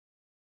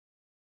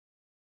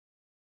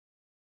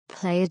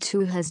Player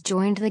 2 has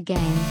joined the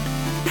game.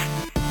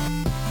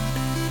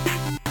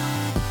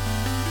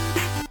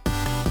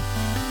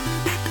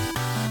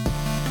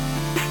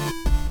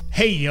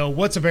 Hey, yo,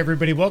 what's up,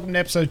 everybody? Welcome to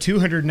episode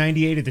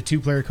 298 of the Two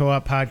Player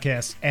Co-op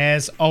Podcast.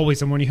 As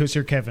always, I'm one of your hosts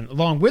here, Kevin,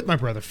 along with my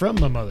brother from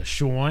my mother,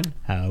 Sean.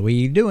 How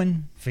we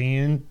doing?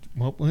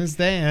 What was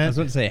that? I was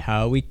about to say,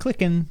 how we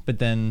clicking, but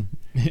then...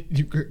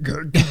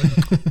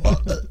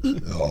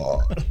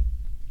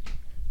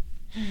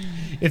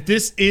 If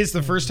this is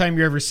the first time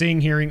you're ever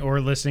seeing, hearing, or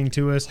listening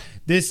to us,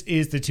 this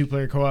is the Two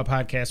Player Co-op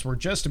Podcast, where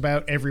just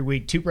about every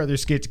week, two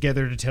brothers get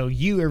together to tell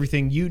you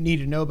everything you need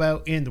to know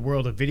about in the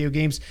world of video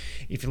games.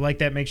 If you like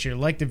that, make sure you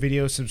like the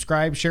video,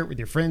 subscribe, share it with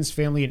your friends,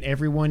 family, and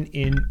everyone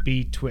in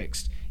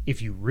betwixt.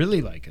 If you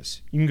really like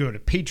us, you can go to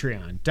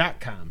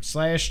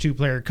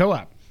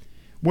patreon.com/2playercoop,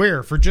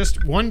 where for just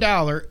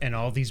 $1 and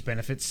all these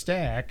benefits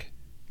stack...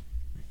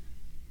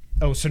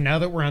 Oh, so now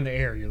that we're on the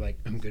air, you're like,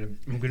 I'm gonna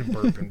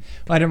burp. And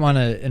I didn't want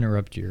to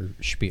interrupt your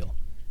spiel.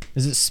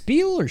 Is it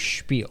spiel or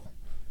spiel?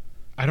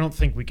 I don't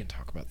think we can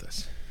talk about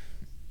this.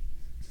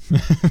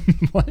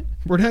 What?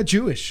 We're not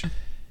Jewish.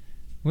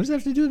 What does that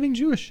have to do with being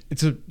Jewish?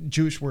 It's a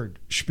Jewish word,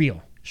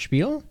 spiel.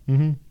 Spiel?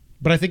 Mm-hmm.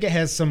 But I think it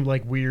has some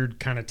like weird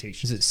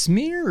connotation. Is it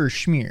smear or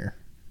schmear?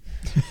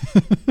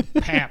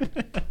 Pap.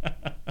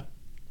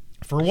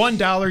 For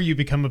 $1, you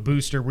become a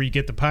booster where you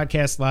get the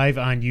podcast live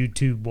on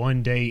YouTube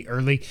 1 day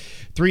early.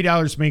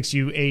 $3 makes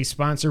you a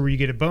sponsor where you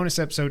get a bonus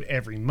episode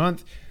every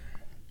month.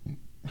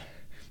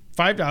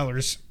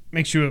 $5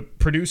 makes you a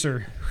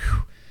producer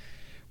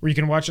where you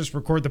can watch us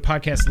record the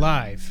podcast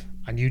live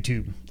on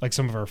YouTube, like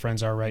some of our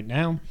friends are right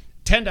now.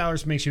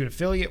 $10 makes you an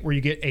affiliate where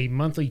you get a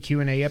monthly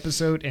Q&A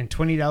episode, and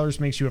 $20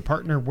 makes you a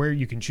partner where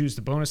you can choose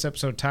the bonus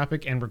episode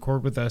topic and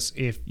record with us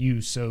if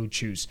you so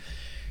choose.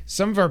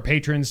 Some of our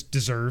patrons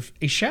deserve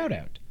a shout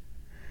out.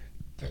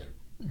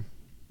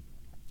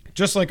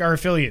 Just like our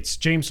affiliates,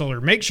 James Solar.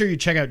 Make sure you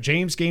check out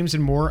James Games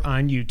and More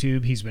on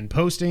YouTube. He's been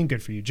posting.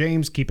 Good for you,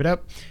 James. Keep it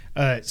up.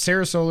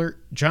 Sarah Solar,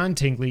 John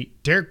Tingley,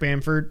 Derek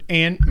Bamford,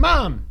 and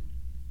Mom.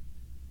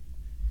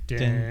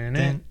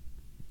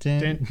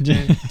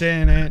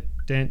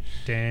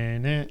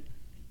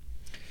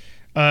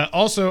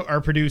 Also,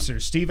 our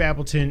producers, Steve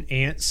Appleton,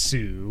 Aunt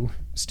Sue,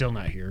 still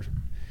not here.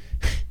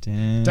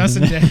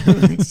 Dustin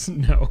Downs,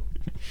 no.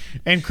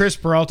 And Chris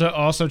Peralta.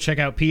 Also check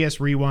out PS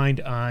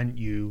Rewind on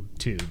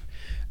YouTube.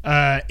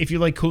 If you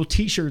like cool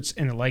t-shirts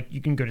and the like,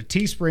 you can go to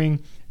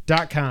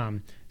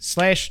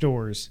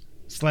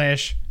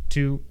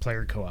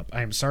teespring.com/stores/2playercoop.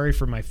 I am sorry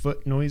for my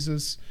foot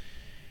noises.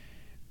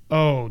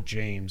 Oh,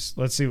 James.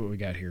 Let's see what we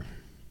got here.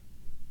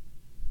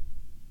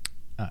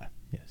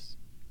 Yes.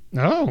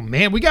 Oh,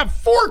 man. We got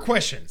 4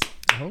 questions.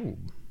 Oh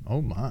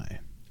my.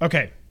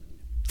 Okay.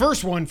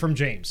 First one from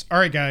James. All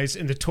right, guys,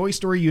 in the Toy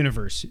Story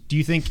universe, do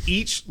you think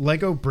each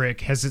Lego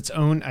brick has its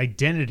own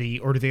identity,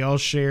 or do they all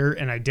share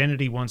an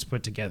identity once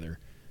put together?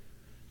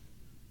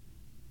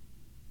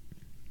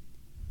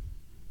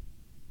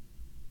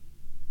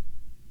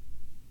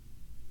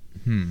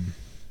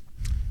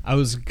 I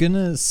was going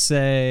to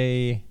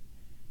say,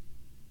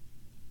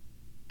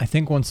 I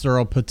think once they're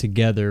all put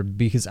together,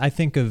 because I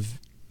think of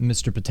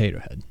Mr. Potato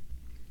Head.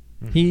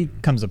 Mm-hmm. He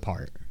comes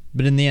apart.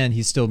 But in the end,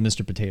 he's still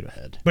Mr. Potato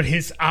Head. But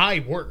his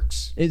eye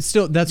works. It's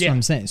still, that's what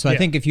I'm saying. So I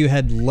think if you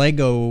had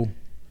Lego...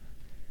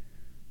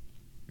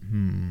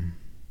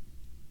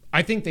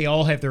 I think they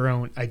all have their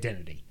own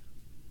identity.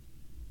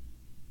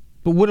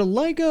 But would a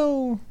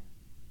Lego...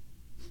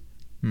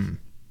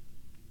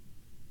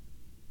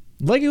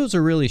 Legos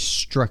are really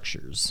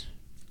structures.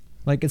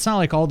 Like, it's not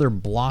like all their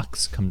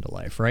blocks come to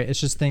life, right?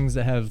 It's just things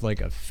that have, like,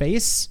 a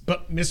face.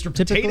 But Mr.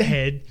 Potato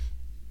Head,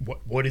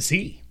 what is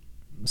he?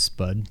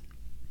 Spud.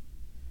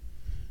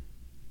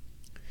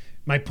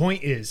 My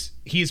point is,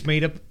 he is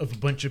made up of a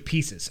bunch of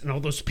pieces, and all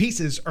those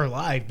pieces are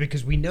alive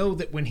because we know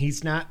that when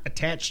he's not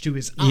attached to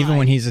his eye... Even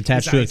when he's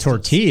attached to a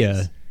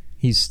tortilla,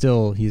 he's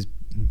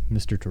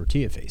Mr.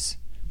 Tortilla Face.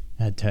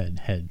 Tortilla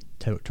Head.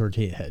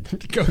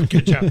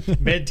 Good job.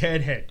 Med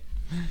Ted Head.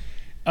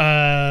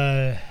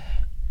 I'm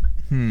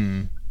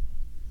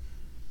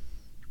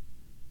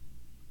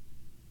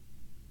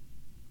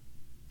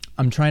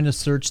trying to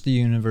search the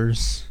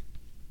universe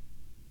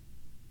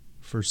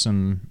for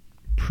some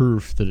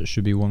proof that it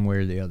should be one way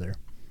or the other.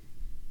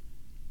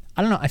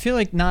 I don't know. I feel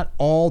like not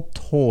all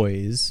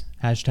toys,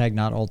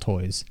 #not all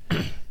toys,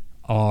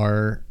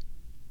 are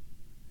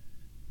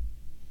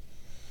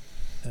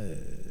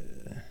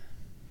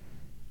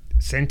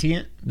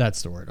sentient?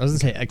 That's the word. I was going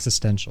to say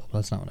existential.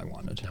 That's not what I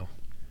wanted. No.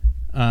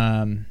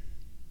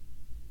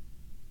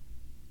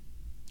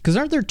 Because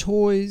aren't there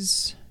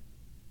toys...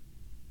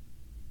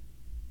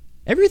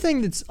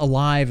 Everything that's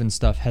alive and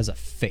stuff has a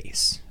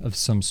face of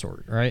some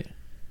sort, right?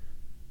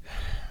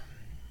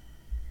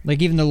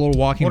 Like even the little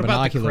walking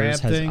binoculars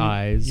has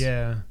eyes.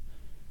 Yeah.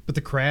 But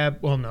the crab,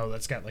 well, no,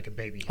 that's got like a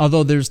baby.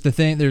 Although there's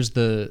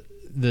the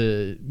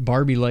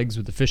Barbie legs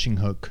with the fishing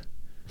hook.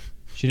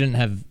 She didn't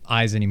have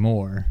eyes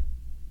anymore,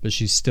 but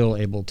she's still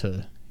able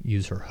to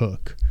use her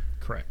hook.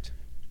 Correct.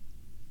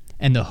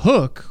 And the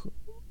hook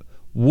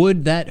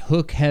would that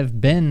hook have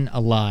been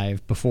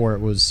alive before it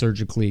was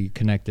surgically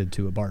connected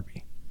to a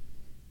Barbie?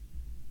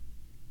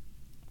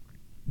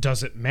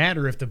 Does it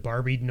matter if the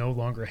Barbie no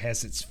longer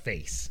has its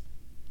face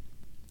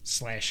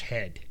 /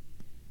 head?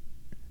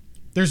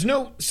 There's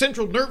no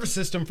central nervous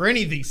system for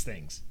any of these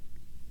things.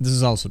 This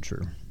is also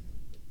true.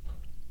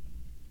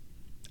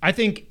 I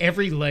think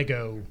every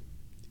Lego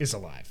is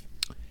alive.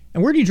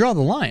 And where do you draw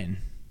the line?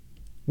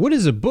 What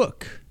is a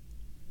book?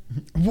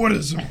 What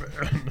is a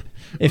man?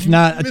 If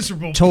not a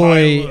Miserable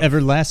toy pile of-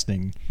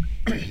 everlasting.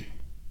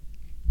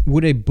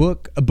 Would a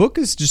book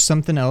is just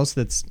something else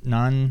that's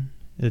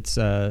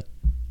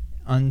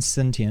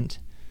unsentient.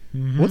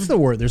 Mm-hmm. What's the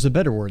word? There's a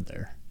better word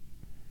there.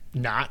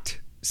 Not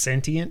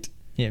sentient?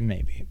 Yeah,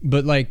 maybe.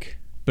 But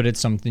it's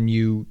something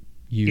you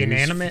use.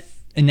 Inanimate?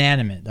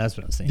 Inanimate, that's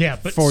what I was saying. Yeah,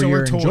 but for so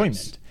your are toys.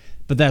 enjoyment.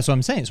 But that's what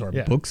I'm saying. So are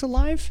Yeah. books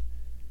alive?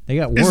 They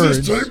got Is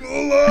words. this table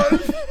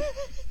alive?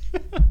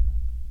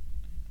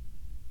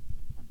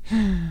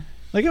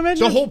 Like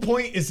imagine The if- whole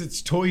point is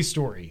it's Toy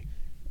Story.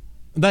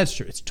 That's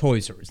true. It's Toy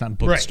Story. It's not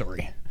Book Right.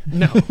 Story.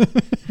 No.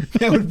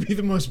 That would be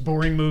the most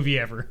boring movie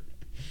ever.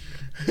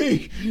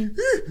 Is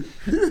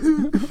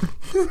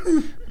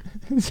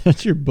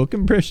that your book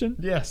impression?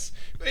 Yes.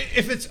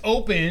 If it's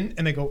open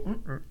and they go...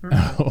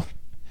 Oh.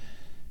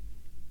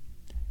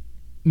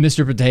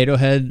 Mr. Potato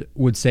Head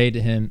would say to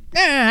him,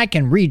 I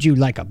can read you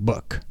like a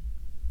book.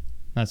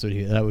 That's what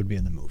that would be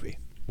in the movie.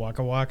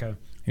 Waka waka.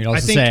 He'd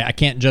also think- say, I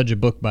can't judge a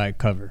book by a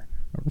cover.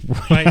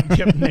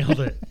 Yep, nailed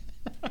it.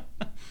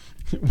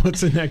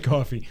 What's in that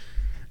coffee?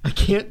 I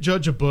can't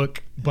judge a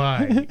book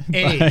by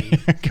a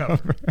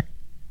cover.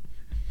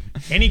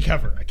 Any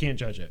cover. I can't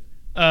judge it.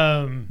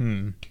 I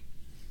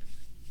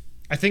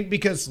think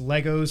because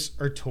Legos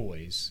are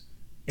toys.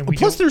 And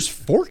Plus, there's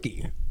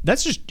Forky.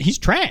 That's just, he's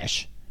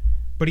trash.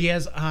 But he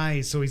has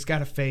eyes, so he's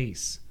got a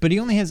face. But he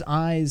only has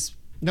eyes.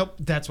 Nope,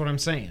 that's what I'm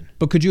saying.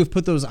 But could you have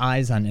put those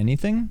eyes on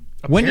anything?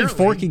 When did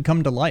Apparently. Forky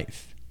come to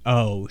life?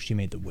 Oh, she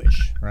made the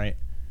wish, right?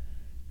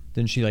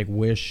 Didn't she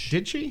wish?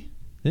 Did she?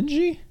 Didn't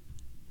she?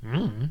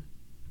 Mm.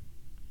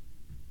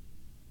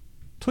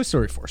 Toy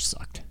Story 4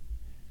 sucked.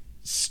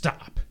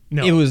 Stop.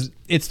 No.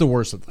 It's the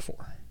worst of the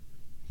four.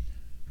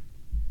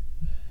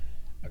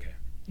 Okay.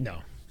 No.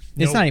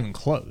 It's No. not even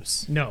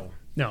close. No.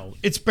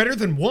 It's better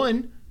than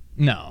one.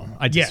 No,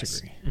 I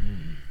disagree. Yes.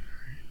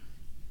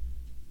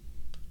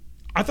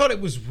 I thought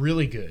it was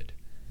really good.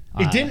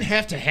 It didn't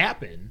have to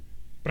happen,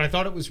 but I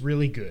thought it was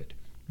really good.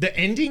 The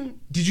ending,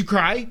 did you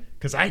cry?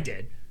 Because I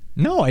did.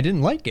 No, I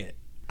didn't like it.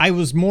 I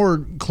was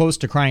more close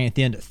to crying at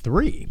the end of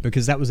 3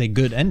 because that was a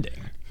good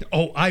ending.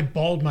 Oh, I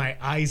bawled my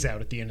eyes out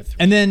at the end of 3.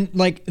 And then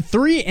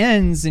 3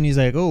 ends and he's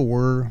like, "Oh,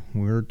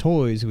 we're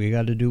toys. We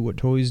got to do what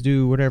toys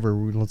do. Whatever.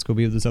 Let's go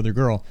be with this other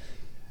girl."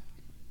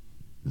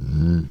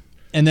 And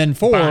then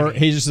 4, Bonnie.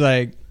 he's just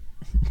like,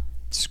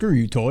 "Screw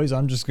you, toys.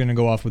 I'm just gonna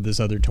go off with this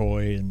other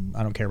toy, and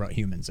I don't care about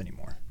humans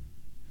anymore."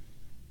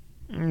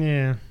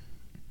 Yeah.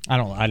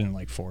 I didn't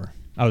like 4.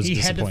 I was He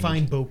had disappointed. to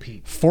find Bo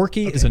Peep.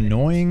 Forky is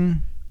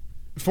annoying.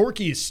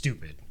 Forky is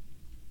stupid.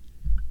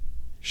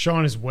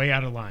 Sean is way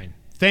out of line.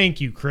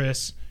 Thank you,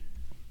 Chris.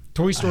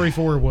 Toy Story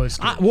 4 was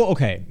good. Well,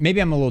 okay,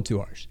 maybe I'm a little too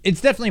harsh. It's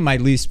definitely my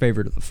least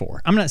favorite of the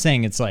 4. I'm not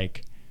saying it's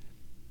like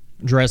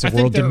Jurassic I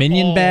think World they're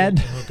Dominion all-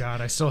 bad. Oh,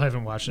 God, I still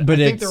haven't watched it. But I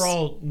think it's- they're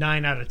all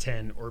 9 out of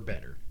 10 or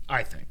better,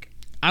 I think.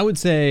 I would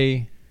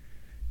say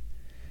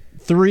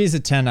 3 is a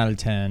 10 out of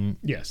 10.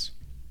 Yes.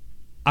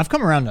 I've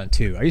come around on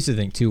 2. I used to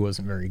think 2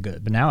 wasn't very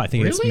good, but now I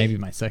think it's Really? maybe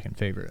my second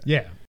favorite.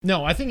 Yeah.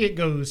 No, I think it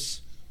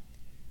goes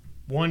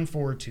 1,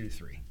 4, 2,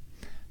 3.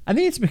 I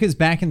think it's because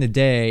back in the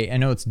day, I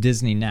know it's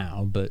Disney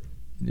now, but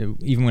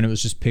even when it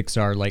was just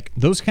Pixar,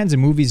 those kinds of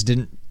movies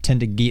didn't tend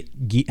to get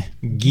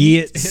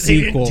sequels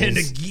They didn't tend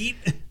to geet.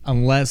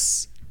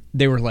 unless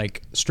they were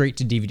straight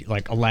to DVD,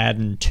 like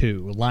Aladdin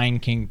 2, Lion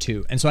King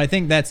 2. And so I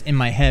think that's in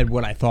my head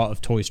what I thought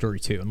of Toy Story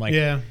 2. I'm like,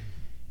 Yeah.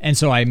 and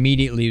so I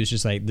immediately was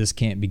just like, this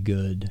can't be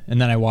good.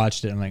 And then I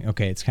watched it and I'm like,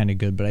 okay, it's kind of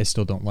good, but I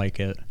still don't like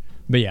it.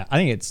 But yeah, I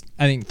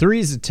think 3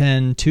 is a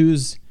 10,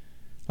 2's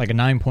like a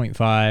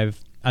 9.5.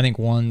 I think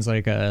 1's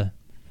like a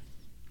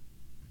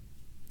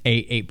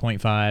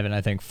 8.5, and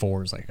I think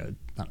 4 is like a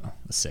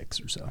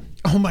 6 or so.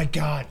 Oh, my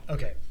God.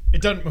 Okay.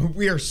 It doesn't.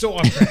 We are so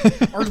off track.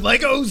 Are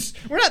Legos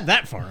We're not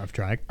that far off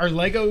track.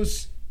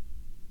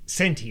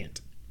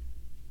 sentient?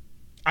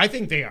 I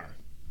think they are.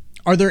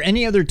 Are there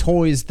any other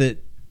toys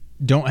that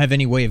don't have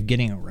any way of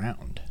getting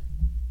around?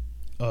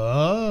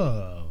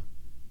 Oh.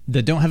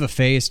 That don't have a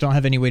face, don't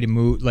have any way to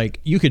move? Like,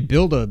 you could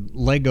build a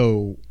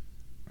Lego.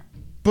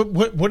 But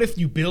what if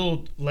you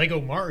build Lego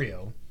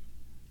Mario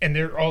and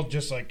they're all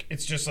just like,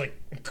 it's just like,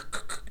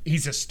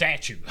 he's a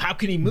statue. How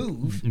can he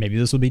move? Maybe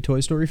this will be Toy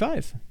Story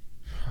 5.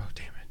 Oh,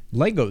 damn it.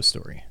 Lego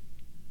story.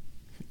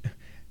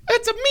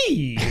 It's a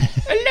me,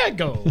 a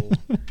Lego.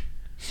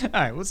 All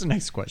right, what's the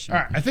next question? All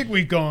right, I think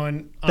we've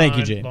gone Thank you,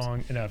 on James.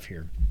 long enough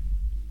here.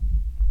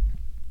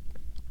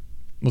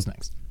 What's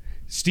next?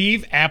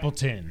 Steve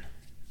Appleton.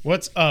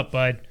 What's up,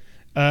 bud?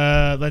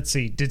 Let's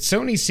see. Did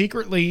Sony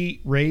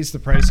secretly raise the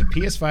price of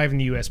PS5 in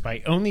the US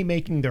by only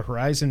making the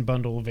Horizon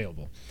bundle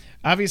available?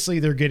 Obviously,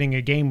 they're getting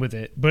a game with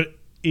it, but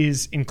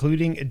is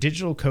including a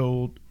digital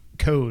code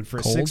for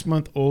a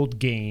 6-month-old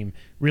game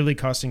really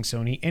costing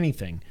Sony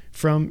anything?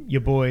 From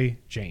your boy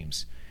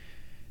James.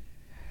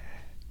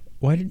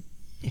 Why did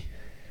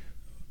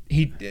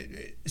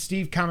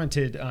Steve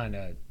commented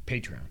on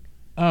Patreon.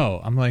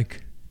 Oh, I'm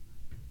like,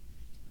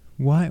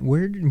 why?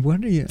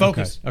 What are you?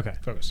 Focus. Okay.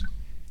 Focus.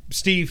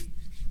 Steve,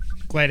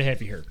 glad to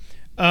have you here.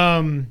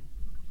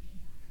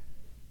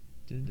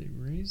 Did they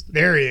raise the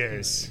There he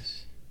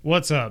is.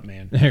 What's up,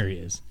 man? There he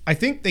is. I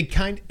think they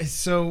Did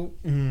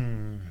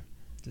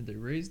they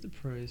raise the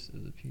price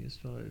of the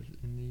PS5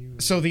 in the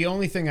US? So the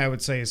only thing I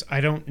would say is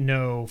I don't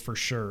know for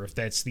sure if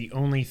that's the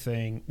only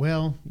thing.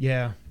 Well,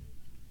 yeah.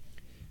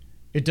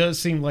 It does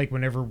seem like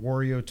whenever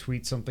Wario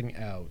tweets something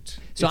out.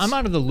 So I'm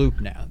out of the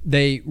loop now.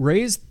 They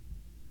raised.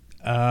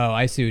 Oh,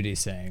 I see what he's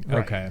saying.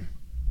 Right. Okay.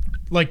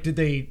 Like, did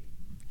they?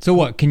 So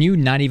what? Can you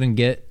not even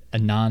get a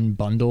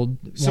non-bundled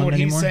So one what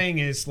anymore? he's saying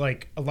is,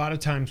 like, a lot of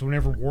times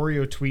whenever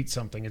Wario tweets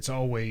something, it's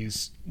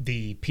always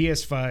the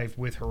PS5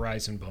 with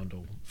Horizon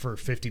bundle for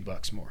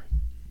 $50 more.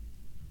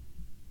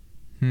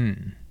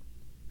 And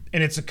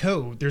it's a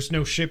code. There's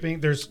no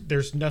shipping.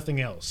 There's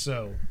nothing else.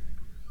 So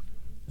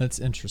That's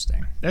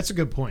interesting. that's a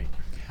good point.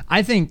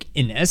 I think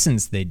in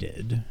essence they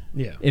did.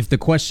 Yeah. If the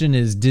question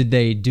is, did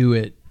they do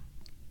it,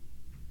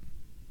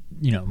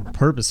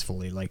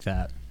 purposefully like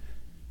that?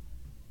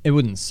 It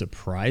wouldn't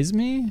surprise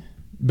me.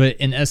 But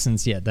in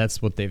essence, yeah,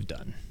 that's what they've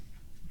done.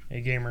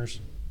 Hey, gamers.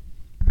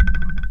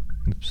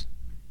 Oops.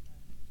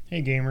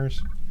 Hey, gamers.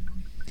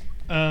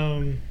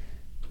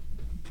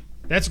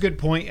 That's a good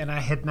point, and I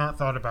had not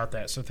thought about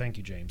that, so thank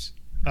you, James.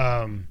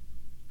 Yeah,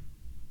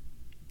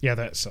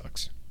 that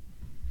sucks.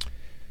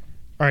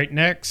 All right,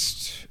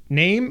 next.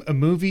 Name a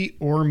movie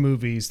or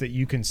movies that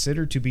you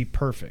consider to be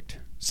perfect.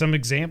 Some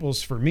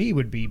examples for me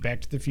would be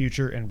Back to the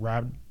Future and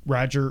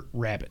Roger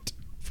Rabbit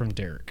from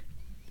Derek.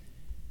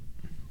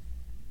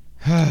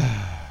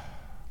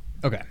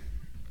 Okay.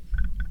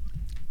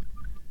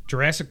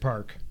 Jurassic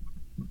Park.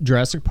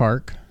 Jurassic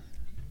Park.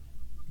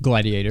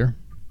 Gladiator.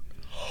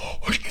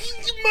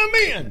 My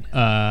man!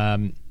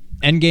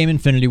 Endgame,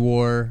 Infinity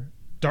War.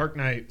 Dark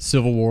Knight.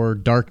 Civil War,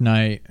 Dark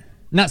Knight.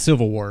 Not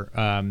Civil War.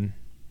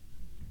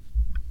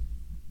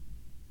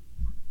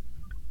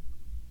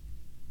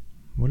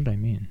 What did I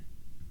mean?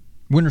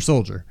 Winter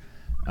Soldier.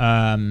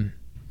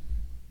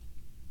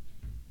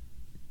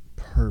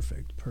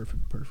 Perfect.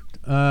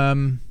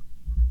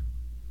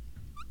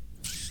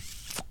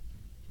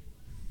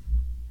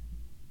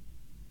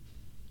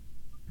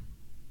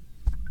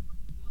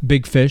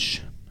 Big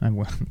Fish.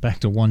 I'm back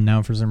to one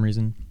now for some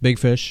reason. Big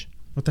Fish.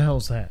 What the hell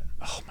is that?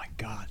 Oh my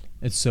god,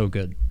 it's so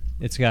good.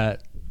 It's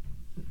got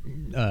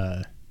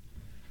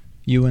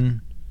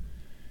Ewan.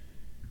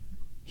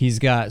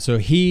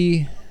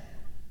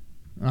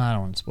 I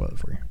don't want to spoil it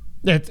for you.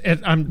 You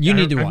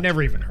need to watch. I've watch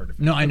never even heard of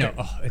it. No, I know. Okay.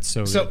 Oh, it's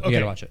so good. So, okay. You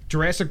gotta watch it.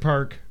 Jurassic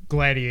Park,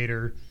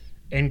 Gladiator,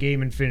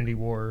 Endgame, Infinity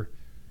War,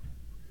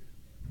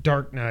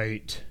 Dark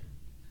Knight.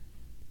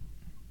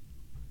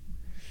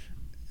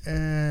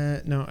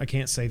 No, I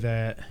can't say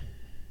that.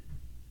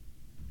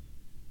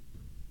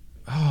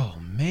 Oh,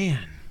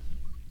 man.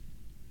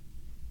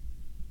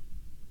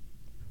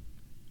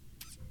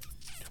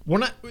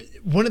 One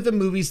of the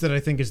movies that I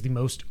think is the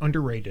most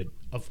underrated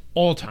of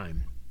all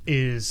time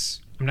is,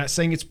 I'm not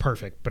saying it's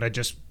perfect, but I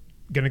just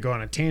going to go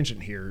on a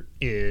tangent here,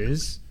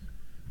 is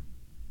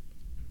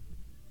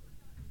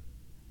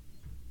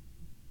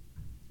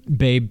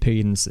Babe, Pig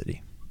in the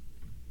City.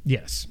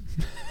 Yes.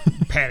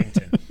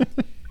 Paddington.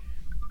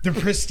 The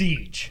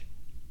Prestige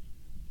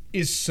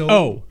is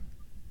so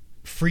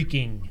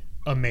freaking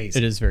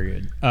amazing. It is very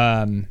good.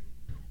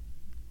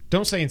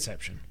 Don't say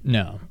Inception.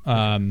 No.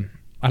 I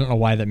don't know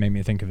why that made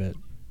me think of it.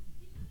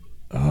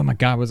 Oh my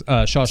god, was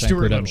Shawshank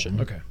Stuart Redemption.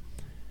 Little.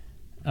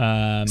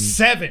 Okay.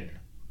 7.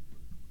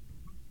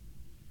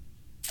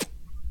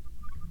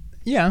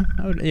 Yeah,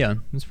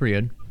 it's pretty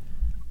good.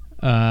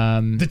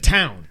 The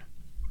Town.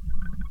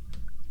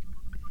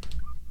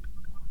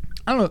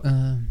 I don't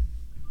know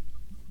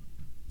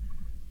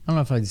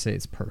if I'd say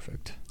it's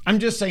perfect. I'm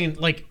just saying,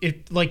 like,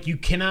 you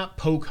cannot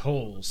poke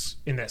holes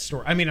in that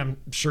story. I mean, I'm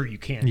sure you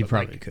can. You but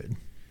probably like, could.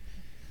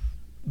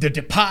 The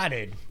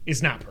Departed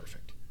is not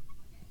perfect.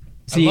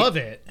 See, I love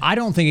it. I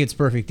don't think it's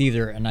perfect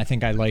either, and I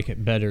think I like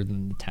it better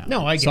than The Town.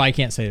 No, I get so it. I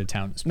can't say The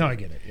Town is perfect. No, I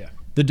get it. Yeah.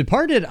 The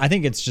Departed, I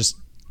think it's just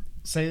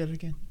Say that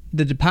again.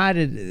 The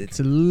Departed. It's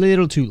a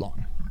little too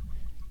long.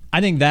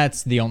 I think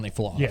that's the only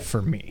flaw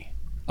for me.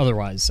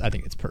 Otherwise, I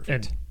think it's perfect.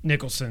 And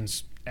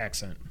Nicholson's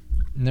accent.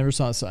 Never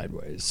saw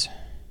Sideways.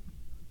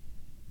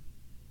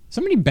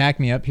 Somebody back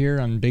me up here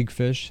on Big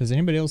Fish. Has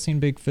anybody else seen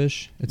Big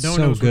Fish? It's No one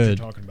so knows good. what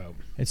you're talking about.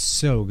 It's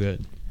so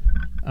good.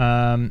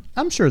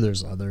 I'm sure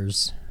there's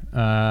others.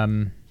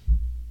 Oh,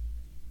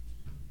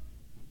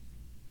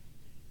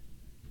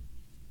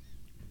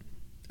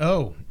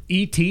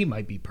 E.T.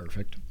 might be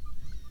perfect.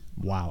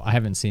 Wow, I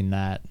haven't seen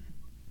that.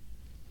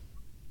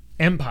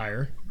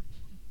 Empire.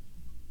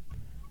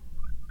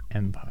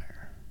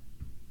 Empire.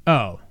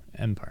 Oh,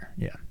 Empire.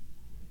 Yeah.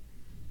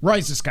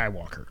 Rise of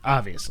Skywalker,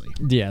 obviously.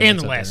 Yeah. And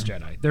that's The up Last there.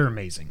 Jedi. They're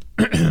amazing.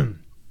 All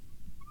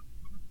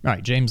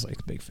right, James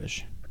likes Big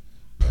Fish.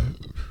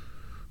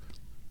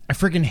 I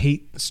freaking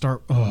hate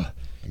Star. I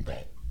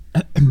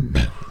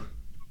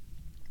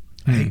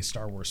hate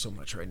Star Wars so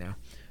much right now.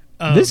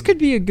 This could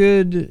be a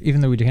good,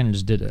 even though we kind of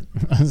just did it.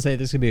 I was say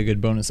this could be a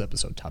good bonus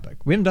episode topic.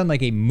 We haven't done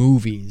like a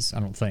movies, I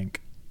don't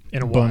think,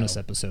 in a bonus while.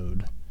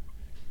 episode.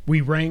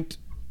 We ranked.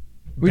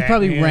 We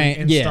probably Batman ranked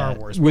and Star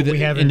Wars but with we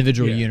haven't-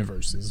 individual yeah.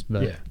 universes,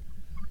 but Yeah.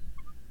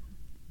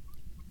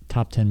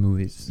 top 10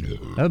 movies.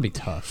 That would be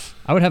tough.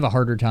 I would have a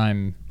harder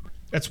time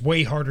That's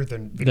way harder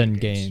than video than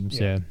games.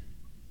 Yeah.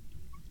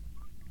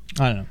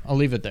 I don't know. I'll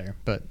leave it there,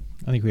 but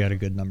I think we had a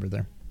good number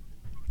there.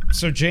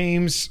 So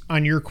James,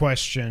 on your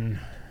question,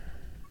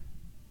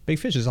 Big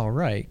Fish is all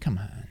right. Come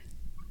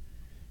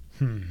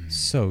on.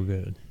 So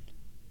good.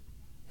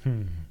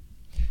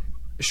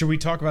 should we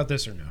talk about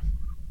this or no?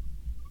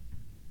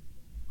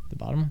 The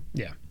bottom one?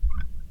 Yeah.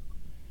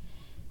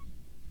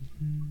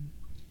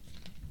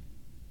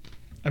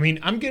 I mean,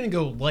 I'm going to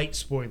go light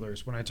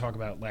spoilers when I talk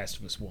about Last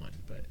of Us 1,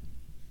 but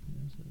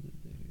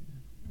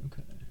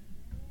Okay.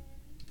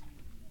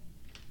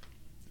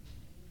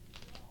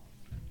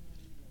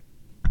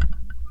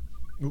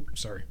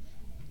 oops, sorry.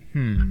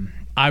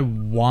 I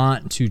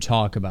want to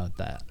talk about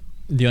that.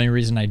 The only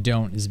reason I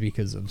don't is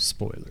because of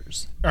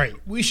spoilers. All right,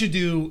 we should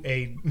do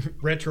a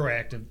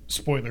retroactive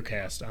spoiler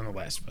cast on The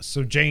Last of Us.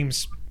 So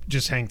James,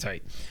 just hang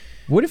tight.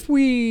 What if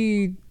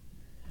we...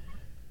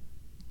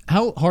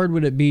 How hard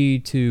would it be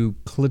to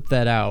clip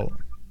that out?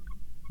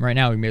 Right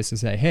now, we can basically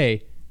say,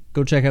 hey,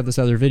 go check out this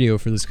other video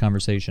for this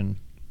conversation.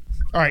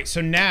 All right,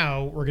 so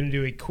now we're going to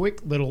do a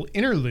quick little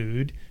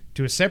interlude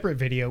to a separate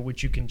video,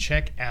 which you can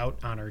check out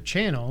on our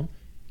channel,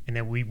 and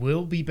then we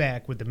will be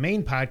back with the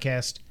main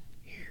podcast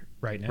here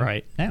right now.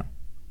 Right now.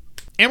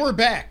 And we're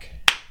back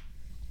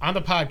on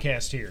the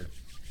podcast here.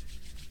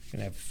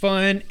 Gonna have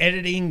fun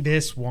editing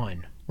this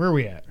one. Where are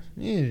we at?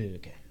 Yeah,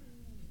 okay.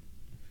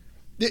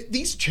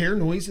 These chair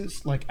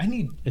noises, like I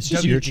need. It's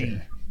just WD. your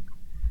chair.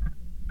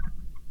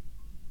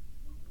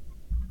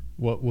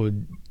 What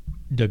would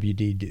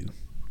WD do?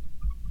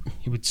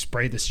 He would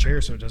spray this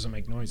chair so it doesn't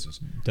make noises.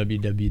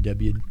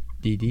 WWWDD?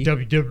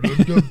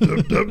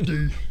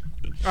 WWWD.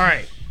 All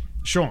right,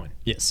 Sean.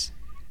 Yes.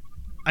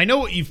 I know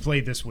what you've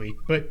played this week,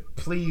 but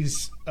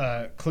please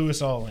clue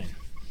us all in.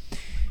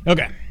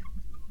 Okay.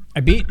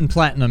 I beat and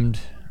platinumed.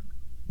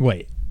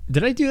 Wait,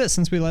 did I do that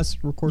since we last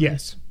recorded?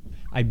 Yes.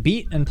 I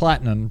beat and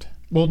platinumed.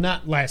 Well,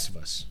 not Last of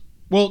Us.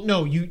 Well,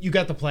 no, you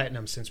got the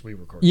platinum since we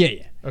recorded.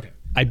 Yeah. Okay.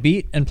 I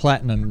beat and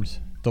platinumed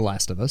The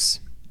Last of Us.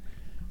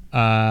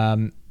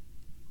 I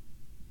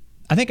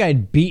think I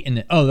had beaten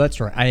it. Oh, that's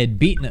right. I had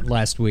beaten it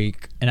last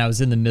week, and I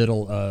was in the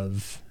middle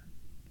of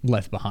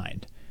Left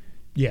Behind.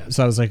 Yeah.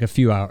 So I was like a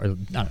few hours,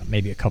 I don't know,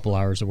 maybe a couple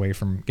hours away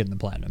from getting the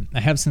platinum. I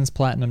have since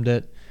platinumed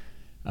it.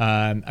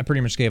 I pretty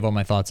much gave all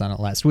my thoughts on it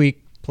last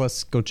week.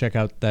 Plus, go check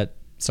out that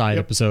side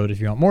episode if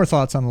you want more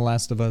thoughts on The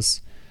Last of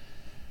Us.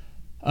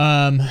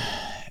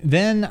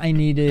 Then I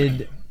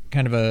needed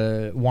kind of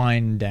a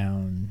wind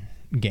down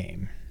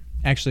game.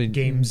 Actually,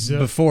 Games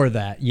before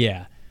that,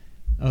 yeah.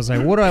 I was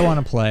like, what do I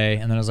want to play?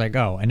 And then I was like,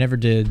 oh, I never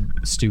did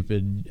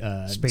stupid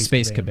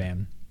Space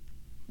Kabam.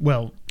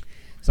 Well,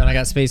 So then I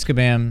got Space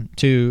Kabam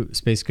 2,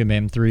 Space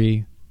Kabam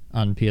 3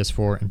 on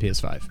PS4 and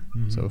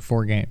PS5. So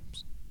 4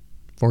 games.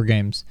 4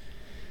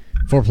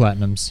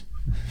 platinums.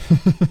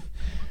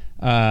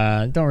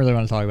 Don't really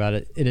want to talk about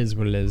it. It is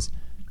what it is.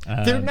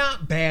 they're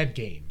not bad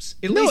games.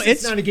 At no, least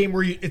it's it's- not a game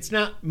where it's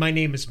not My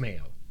Name is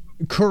Mayo.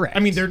 Correct. I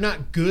mean, they're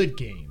not good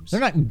games. they're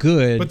not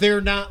good, But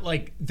they're not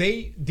like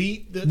they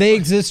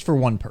exist for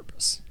one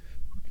purpose.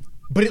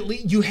 But at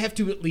least you have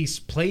to at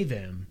least play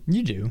them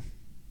You do.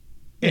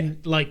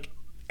 and like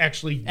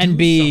actually do And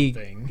be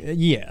something.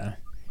 yeah.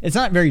 It's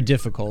not very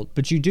difficult,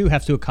 but you do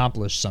have to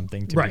accomplish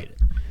something to Right. beat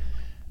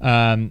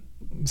it.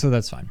 So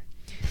that's fine.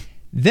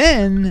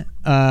 Then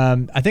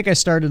I think I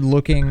started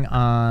looking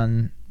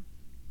on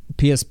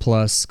PS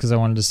Plus because I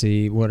wanted to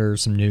see what are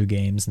some new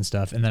games and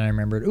stuff. And then I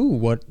remembered,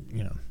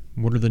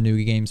 what are the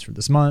new games for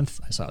this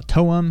month? I saw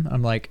Toem.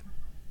 I'm like,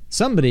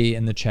 somebody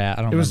in the chat,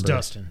 I don't It remember. was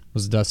Dustin.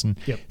 Was Dustin.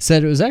 Yep.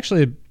 Said it was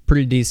actually a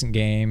pretty decent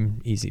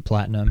game, easy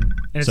platinum. And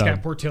it's So-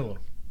 got Portillo.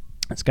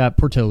 It's got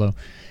Portillo.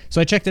 So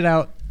I checked it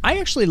out. I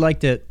actually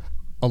liked it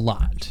a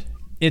lot.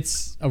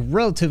 It's a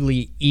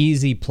relatively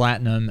easy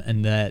platinum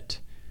in that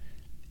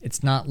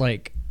it's not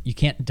like you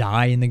can't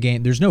die in the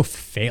game. There's no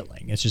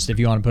failing. It's just if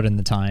you want to put in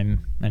the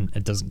time, and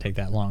it doesn't take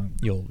that long,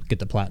 you'll get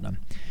the platinum.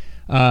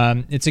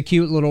 It's a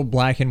cute little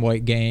black and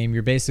white game.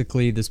 You're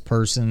basically this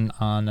person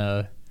on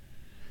an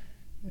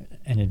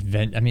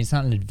adventure. I mean, it's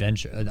not an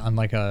adventure. On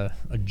like a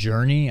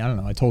journey. I don't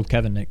know. I told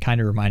Kevin it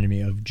kind of reminded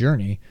me of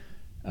Journey.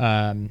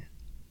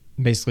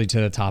 Basically to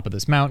the top of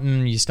this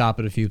mountain. You stop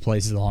at a few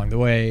places along the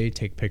way,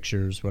 take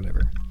pictures,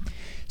 whatever.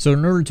 So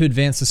in order to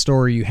advance the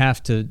story, you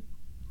have to...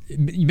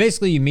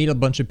 You meet a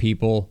bunch of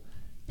people.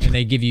 and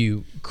they give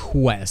you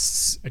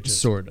quests,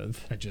 sort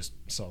of. I just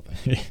saw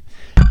that.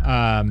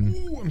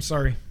 Ooh, I'm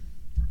sorry.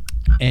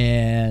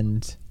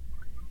 And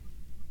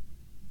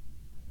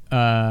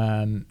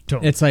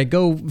it's like,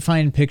 go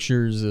find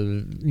pictures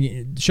of,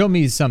 show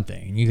me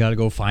something. You got to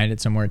go find it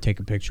somewhere, take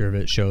a picture of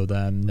it, show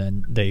them,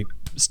 then they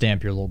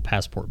stamp your little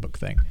passport book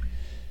thing.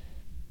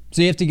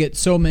 So you have to get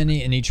so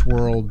many in each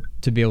world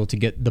to be able to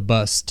get the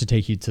bus to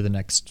take you to the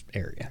next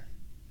area.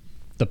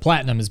 The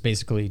platinum is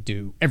basically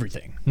do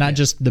everything, not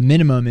just the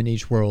minimum in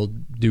each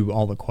world, do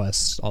all the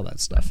quests, all that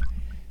stuff.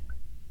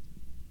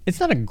 It's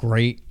not a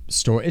great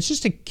story. It's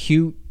just a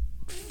cute,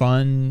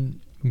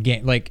 fun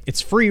game. Like,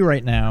 it's free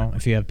right now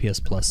if you have PS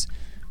Plus.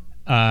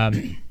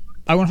 I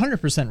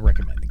 100%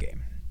 recommend the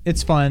game.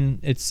 It's fun.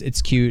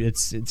 It's cute.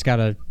 It's got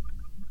a.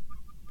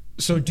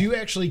 So do you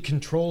actually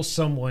control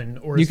someone,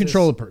 or you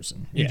control a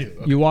person? You yeah. do.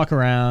 Okay. You walk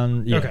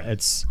around. Yeah, okay.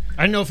 It's.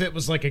 I don't know if it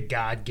was like a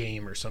God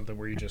game or something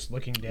where you're just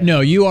looking down. No,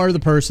 you are the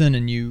person,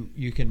 and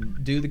you can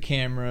do the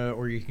camera,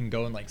 or you can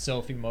go in like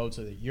selfie mode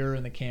so that you're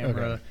in the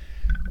camera. Okay.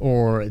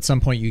 Or at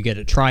some point you get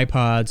a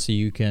tripod so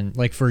you can,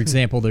 like, for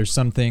example, there's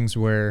some things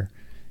where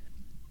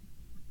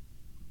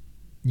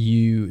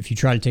if you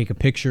try to take a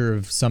picture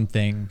of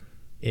something,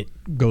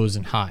 it goes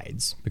and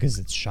hides because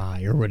it's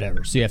shy or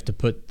whatever. So you have to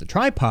put the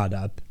tripod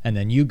up, and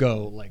then you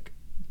go like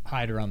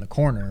hide around the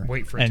corner,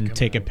 wait for it and to come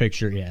take out. a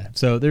picture. Yeah.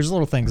 So there's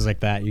little things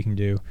like that you can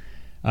do.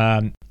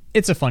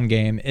 It's a fun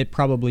game. It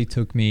probably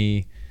took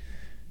me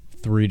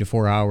 3 to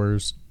 4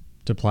 hours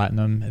to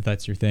platinum, if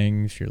that's your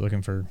thing. If you're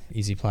looking for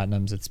easy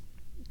platinums, it's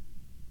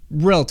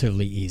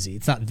relatively easy.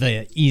 It's not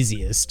the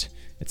easiest.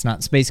 It's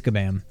not Space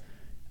Kabam.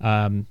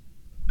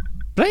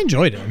 But I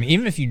enjoyed it. I mean,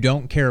 even if you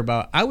don't care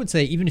about, I would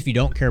say even if you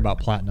don't care about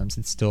platinums,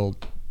 it's still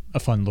a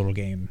fun little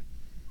game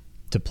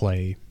to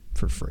play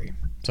for free.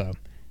 So,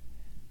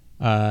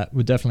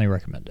 would definitely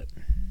recommend it.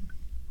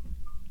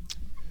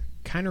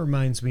 Kind of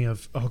reminds me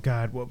of, oh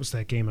God, what was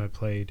that game I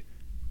played?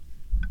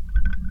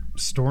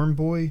 Storm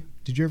Boy?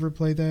 Did you ever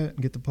play that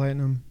and get the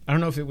platinum? I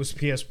don't know if it was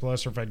PS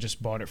Plus or if I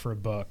just bought it for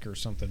 $1 or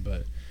something,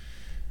 but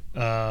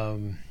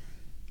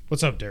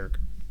what's up, Derek?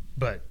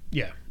 But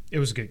yeah, it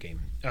was a good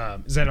game.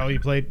 Is that all you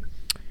played?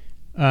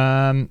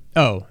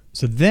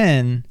 So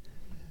then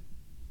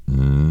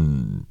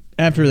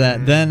after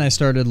that, then I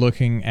started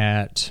looking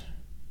at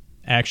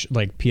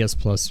like PS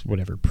Plus,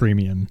 whatever,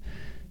 premium,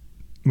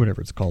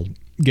 whatever it's called,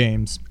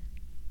 games,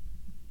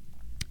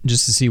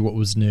 just to see what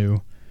was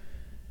new.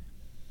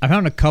 I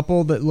found a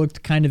couple that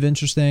looked kind of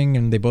interesting,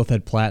 and they both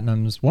had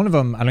platinums. One of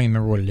them, I don't even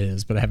remember what it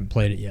is, but I haven't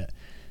played it yet.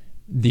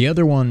 The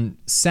other one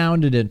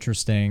sounded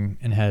interesting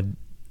and had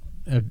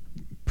a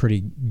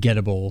pretty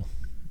gettable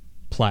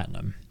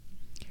platinum.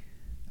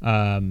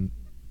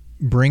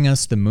 Bring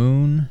Us the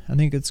Moon, I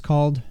think it's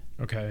called.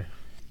 Okay.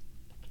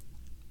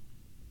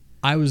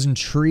 I was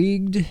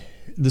intrigued.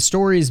 The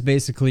story is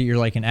basically you're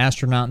like an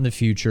astronaut in the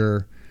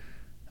future.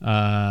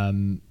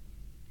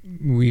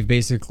 We've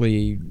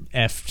basically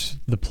effed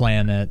the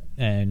planet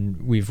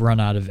and we've run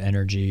out of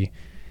energy.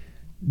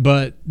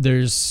 But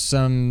there's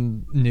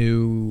some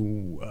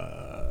new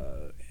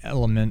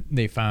element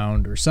they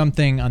found or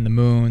something on the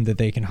moon that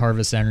they can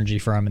harvest energy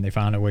from, and they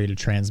found a way to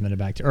transmit it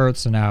back to Earth.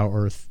 So now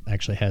Earth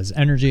actually has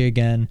energy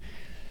again.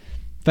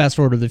 Fast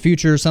forward to the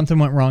future, something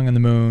went wrong on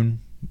the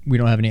moon. We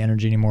don't have any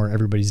energy anymore.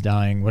 Everybody's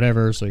dying,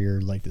 whatever. So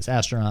you're like this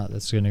astronaut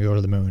that's going to go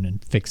to the moon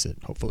and fix it,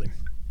 hopefully.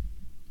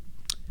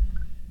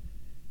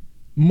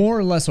 More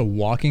or less a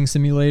walking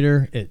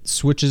simulator. It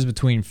switches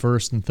between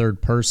first and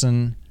third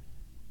person.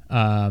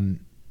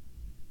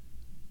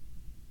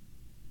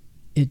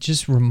 It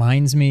just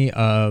reminds me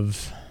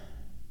of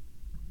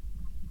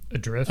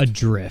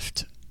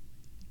Adrift.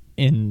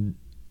 And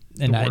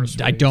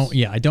I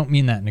don't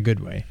mean that in a good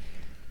way.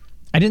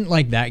 I didn't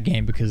like that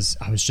game because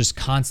I was just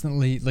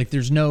constantly like,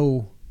 there's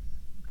no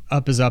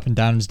up is up and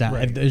down is down.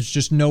 Right. There's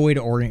just no way to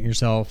orient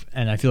yourself,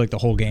 and I feel like the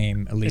whole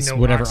game, at least no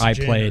whatever I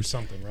oxygen played, or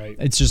something, right?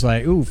 It's just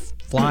like, ooh,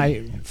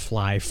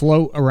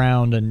 float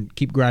around and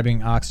keep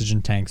grabbing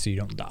oxygen tanks so you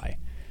don't die.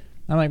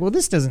 I'm like, well,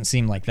 this doesn't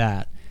seem like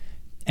that.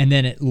 And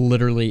then it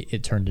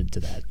turned into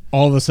that.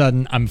 All of a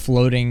sudden, I'm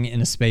floating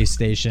in a space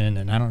station,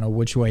 and I don't know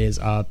which way is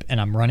up, and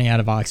I'm running out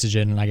of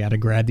oxygen, and I got to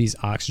grab these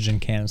oxygen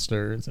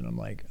canisters, and I'm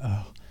like,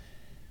 oh.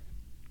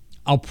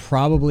 I'll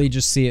probably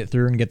just see it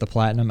through and get the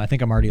platinum. I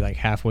think I'm already like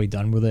halfway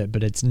done with it,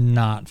 but it's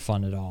not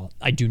fun at all.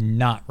 I do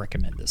not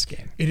recommend this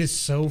game. It is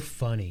so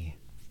funny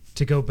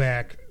to go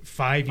back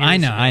 5 years I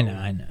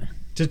know.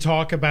 to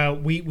talk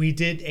about, we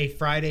did a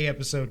Friday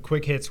episode,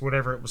 Quick Hits,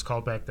 whatever it was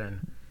called back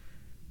then.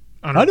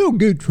 I don't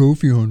get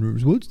trophy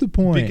hunters. What's the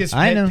point? Biggest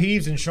pet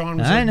peeves, and Sean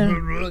was like,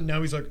 know.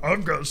 Now he's like,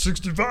 I've got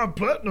 65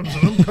 platinums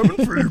and I'm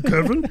coming for you,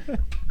 Kevin.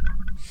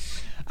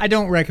 I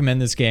don't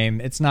recommend this game.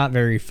 It's not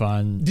very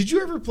fun. Did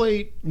you ever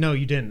play? No,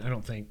 you didn't, I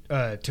don't think.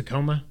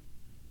 Tacoma?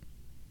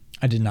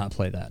 I did not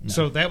play that. No.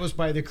 So that was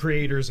by the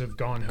creators of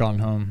Gone Home. Gone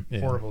Home.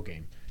 Yeah. Horrible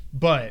game.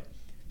 But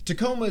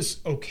Tacoma's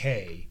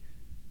okay.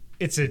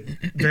 It's a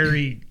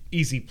very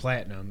easy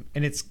platinum,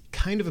 and it's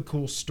kind of a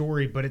cool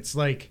story, but it's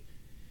like,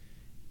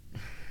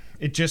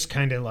 it just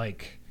kind of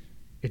like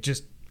It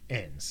just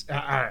ends.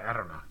 I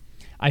don't know.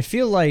 I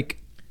feel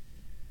like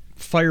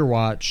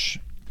Firewatch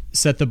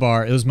set the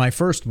bar. It was my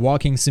first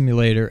walking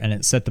simulator, and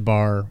it set the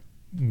bar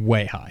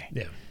way high.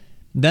 Yeah.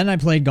 Then I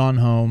played Gone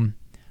Home.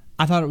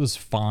 I thought it was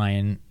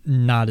fine,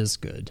 not as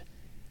good.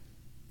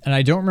 And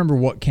I don't remember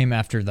what came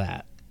after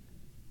that.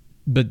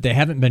 But they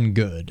haven't been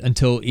good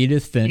until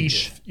Edith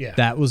Finch. Yeah.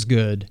 That was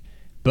good.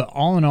 But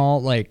all in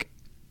all, like,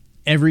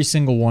 every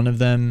single one of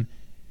them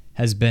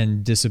has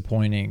been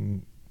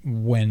disappointing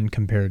when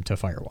compared to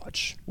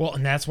Firewatch. Well,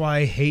 and that's why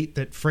I hate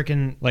that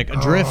freaking... Like,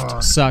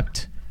 Adrift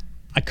sucked.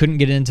 I couldn't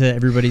get into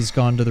Everybody's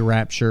Gone to the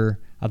Rapture.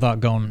 I thought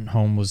Gone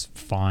Home was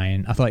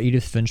fine. I thought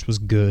Edith Finch was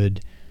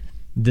good.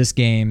 This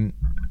game,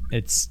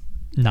 it's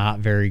not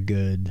very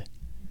good.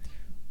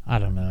 I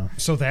don't know.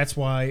 So that's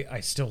why I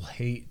still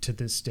hate to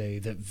this day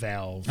that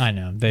Valve I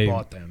know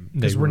bought them.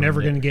 Because we're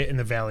never going to get in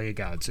the Valley of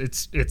Gods.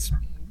 It's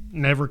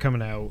never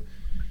coming out.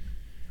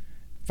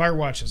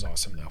 Firewatch is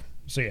awesome, though.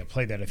 So yeah,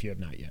 play that if you have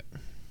not yet.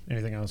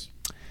 Anything else?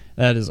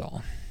 That is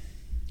all.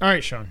 All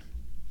right, Sean.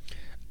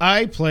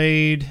 I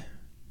played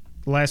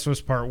Last of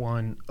Us Part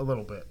 1 a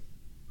little bit.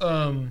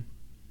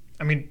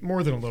 I mean,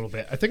 more than a little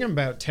bit. I think I'm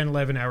about 10,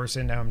 11 hours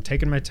in now. I'm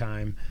taking my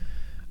time.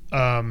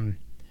 I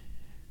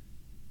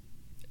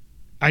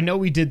know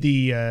we did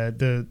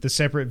the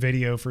separate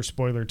video for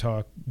spoiler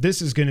talk.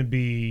 This is going to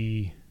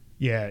be,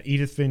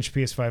 Edith Finch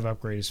PS5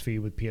 upgrade is free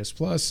with PS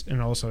Plus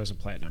and also has a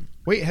platinum.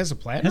 Wait, it has a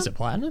platinum? Has it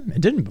platinum?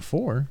 It didn't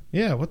before.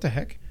 Yeah, what the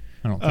heck?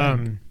 I don't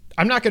think.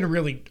 I'm not going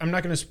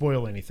to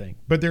spoil anything,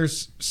 but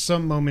there's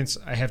some moments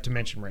I have to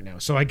mention right now.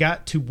 So I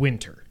got to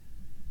winter.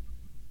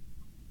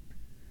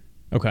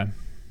 Okay.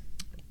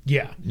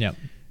 Yeah. Yep.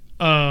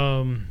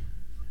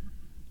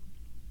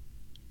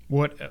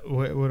 What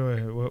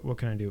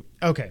can I do?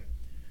 Okay.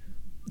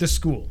 The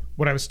school.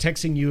 What I was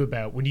texting you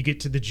about when you get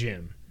to the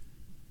gym.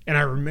 And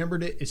I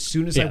remembered it as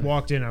soon as I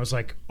walked in. I was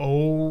like,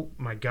 "Oh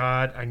my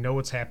God, I know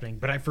what's happening."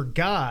 But I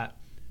forgot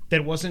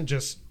that it wasn't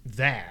just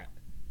that.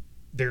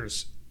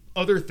 There's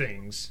other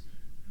things.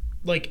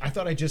 Like, I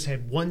thought I just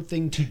had one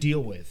thing to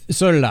deal with.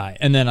 So did I.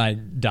 And then I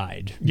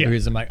died. Yeah.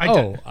 Because I'm like,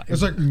 I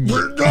was like,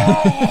 we're done.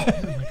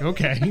 I'm like,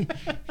 okay.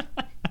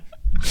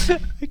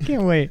 I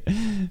can't wait.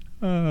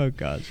 Oh,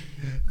 gosh.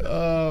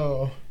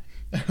 Oh.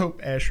 I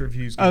hope Ash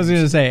reviews. I was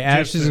going to say,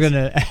 Ash is going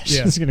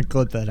Yeah. to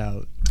clip that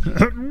out.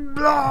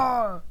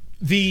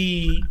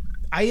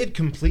 I had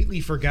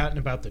completely forgotten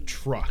about the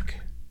truck.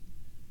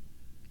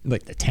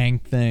 Like the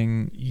tank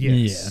thing.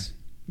 Yes. Yeah.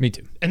 Me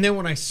too. And then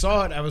when I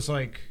saw it, I was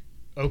like,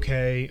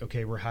 okay,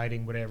 we're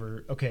hiding,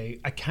 whatever.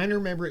 Okay, I kind of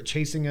remember it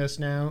chasing us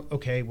now.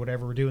 Okay,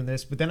 whatever, we're doing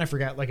this. But then I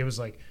forgot, like, it was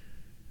like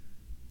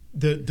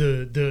the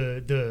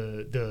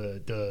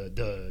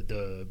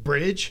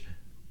bridge,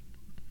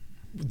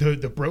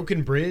 the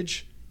broken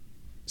bridge,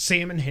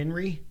 Sam and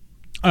Henry.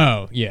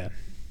 Oh, yeah.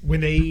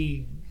 When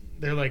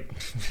they're like,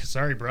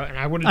 sorry, bro. And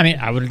I would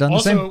have done the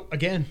same. Also,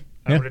 again,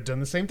 I would have done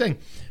the same thing.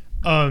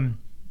 I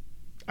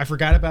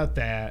forgot about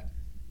that.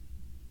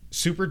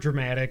 Super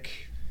dramatic.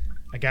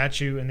 I got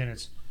you. And then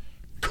it's,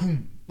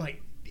 boom,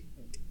 like,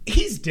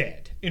 he's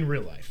dead in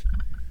real life.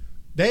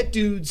 That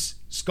dude's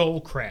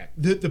skull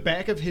cracked. The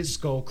back of his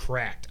skull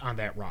cracked on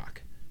that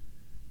rock.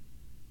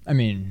 I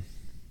mean,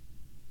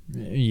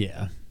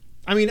 yeah.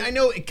 I mean, I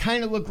know it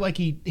kind of looked like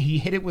he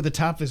hit it with the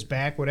top of his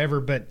back,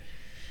 whatever, but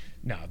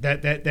no,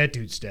 that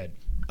dude's dead.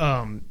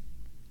 And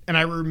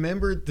I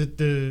remembered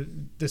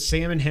the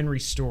Sam and Henry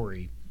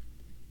story,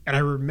 and I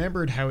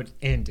remembered how it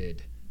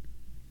ended.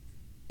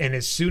 And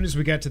as soon as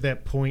we got to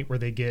that point where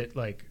they get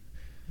like,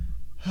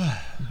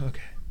 okay,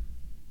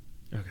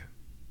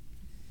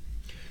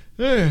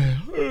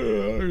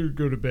 I'll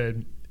go to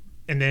bed,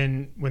 and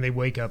then when they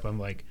wake up, I'm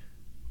like,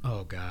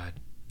 oh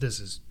God, this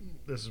is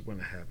when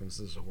it happens.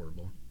 This is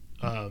horrible.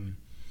 I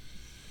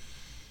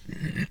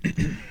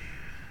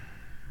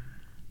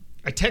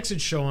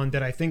texted Sean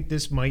that I think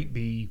this might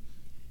be,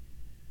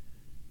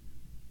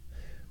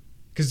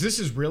 because this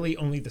is really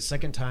only the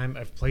second time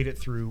I've played it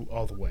through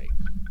all the way.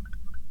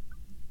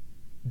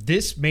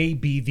 This may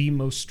be the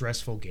most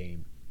stressful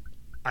game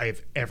I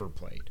have ever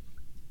played.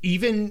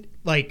 Even,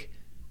 like,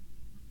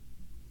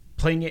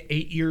 playing it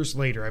 8 years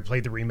later, I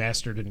played the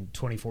remastered in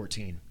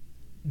 2014.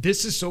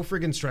 This is so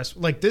friggin'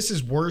 stressful. Like, this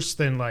is worse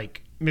than,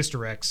 like,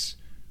 Mr. X,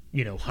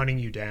 hunting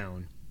you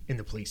down in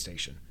the police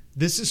station.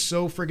 This is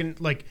so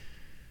friggin', like,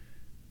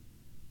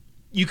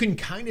 you can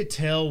kind of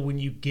tell when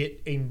you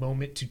get a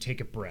moment to take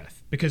a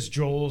breath. Because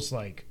Joel's,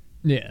 like,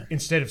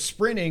 instead of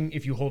sprinting,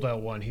 if you hold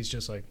L1, he's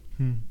just like,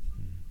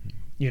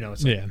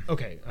 it's like,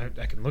 okay,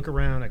 I can look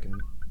around, I can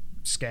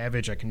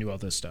scavenge, I can do all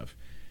this stuff.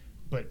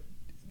 But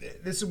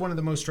this is one of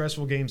the most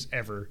stressful games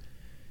ever.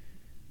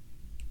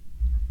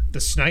 The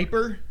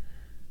sniper,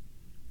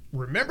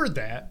 remembered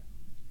that,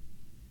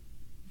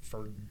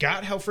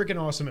 forgot how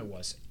freaking awesome it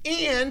was,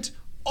 and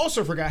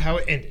also forgot how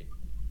it ended.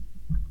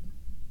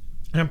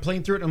 And I'm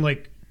playing through it, and I'm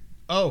like,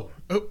 oh,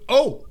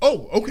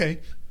 okay.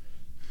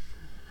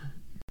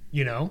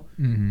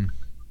 Mm-hmm.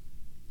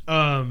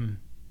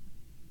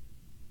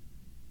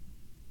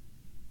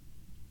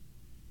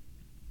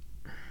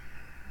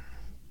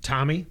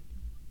 Tommy.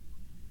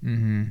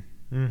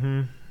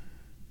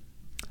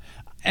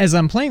 As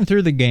I'm playing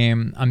through the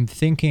game, I'm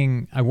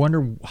thinking, I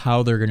wonder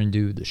how they're going to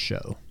do the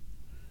show.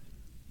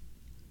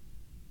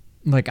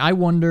 Like, I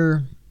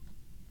wonder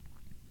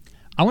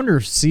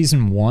if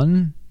season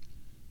 1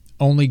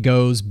 only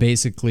goes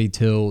basically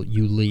till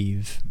you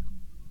leave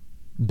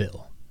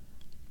Bill.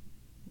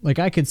 Like,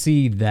 I could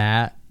see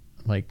that,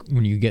 like,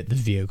 when you get the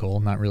vehicle,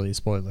 not really a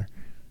spoiler.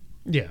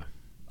 Yeah.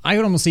 I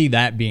could almost see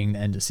that being the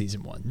end of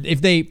season 1.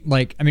 If they,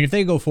 like, I mean, if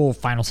they go full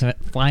Final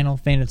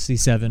Fantasy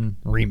VII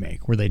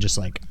remake, where they just,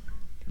 like,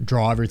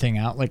 draw everything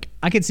out, like,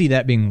 I could see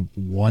that being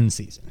one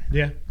season.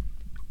 Yeah.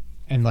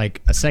 And,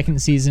 like, a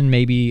second season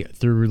maybe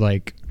through,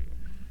 like,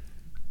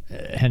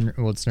 Henry,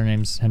 what's their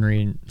names? Sam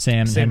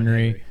and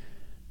Henry.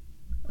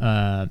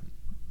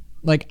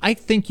 Like, I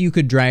think you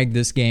could drag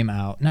this game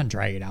out. Not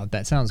drag it out.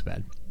 That sounds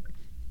bad.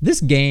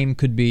 This game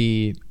could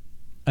be,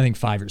 I think,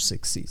 5 or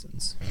 6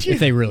 seasons if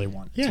they really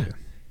want to.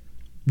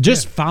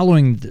 Just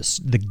following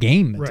the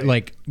game, right.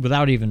 Like,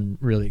 without even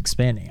really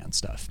expanding on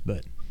stuff.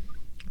 But,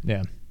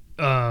 yeah.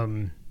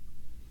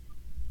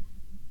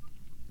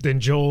 Then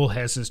Joel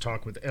has his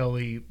talk with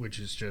Ellie, which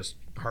is just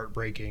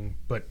heartbreaking,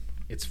 but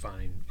it's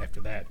fine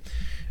after that.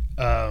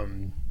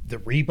 The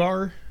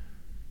rebar.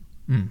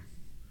 I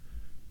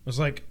was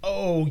like,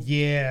 oh,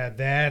 yeah,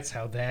 that's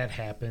how that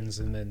happens.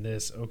 And then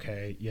this,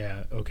 okay,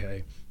 yeah,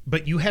 okay.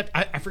 But you have,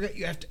 I forgot,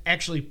 you have to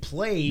actually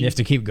play. You have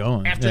to keep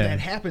going. After that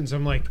happens,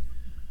 I'm like,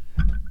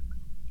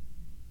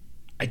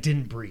 I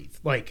didn't breathe.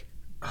 Like,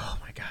 oh,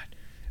 my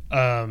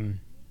God.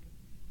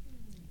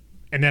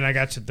 And then I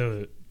got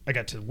to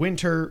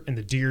winter and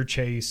the deer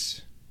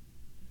chase.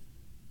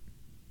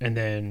 And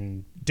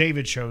then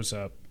David shows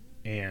up,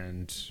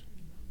 and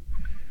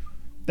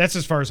that's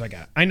as far as I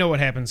got. I know what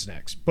happens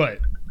next, but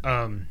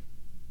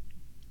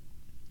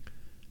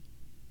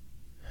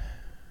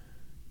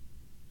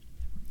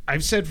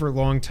I've said for a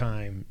long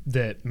time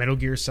that Metal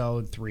Gear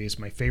Solid 3 is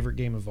my favorite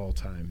game of all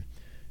time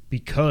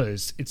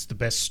because it's the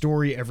best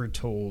story ever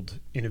told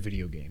in a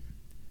video game.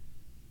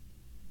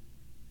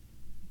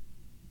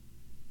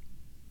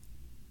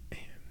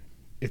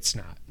 It's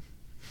not.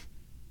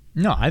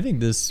 No, I think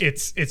this...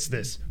 It's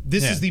this.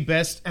 This is the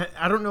best.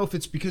 I don't know if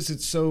it's because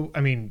it's so,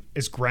 I mean,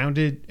 as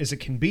grounded as it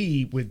can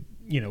be with,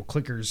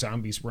 clicker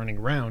zombies running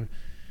around.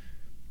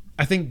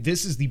 I think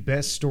this is the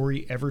best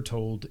story ever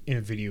told in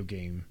a video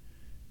game,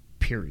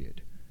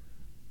 period.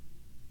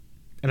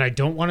 And I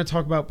don't want to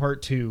talk about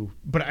part 2,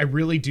 but I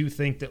really do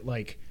think that,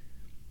 like,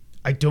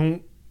 I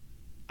don't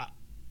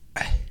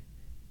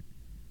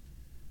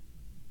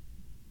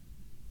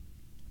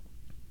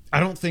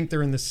think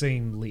they're in the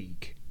same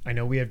league. I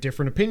know we have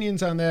different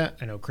opinions on that.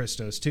 I know Chris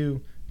does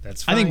too.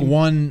 That's fine. I think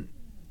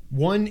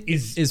one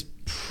is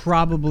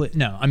probably,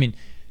 no, I mean,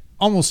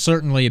 almost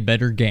certainly a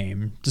better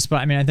game.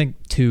 Despite, I mean, I think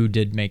 2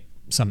 did make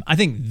some. I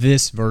think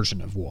this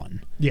version of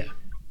 1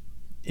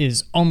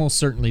 is almost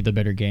certainly the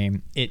better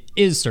game. It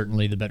is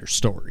certainly the better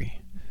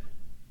story.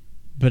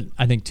 But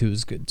I think 2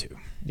 is good too.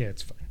 Yeah,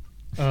 it's fine.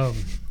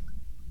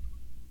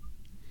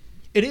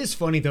 It is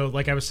funny, though,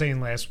 like I was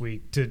saying last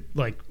week, to,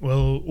 like,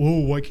 well,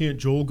 why can't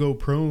Joel go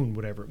prone,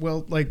 whatever.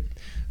 Well, like,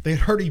 they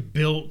had already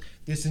built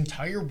this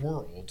entire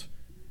world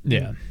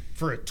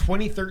for a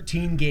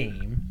 2013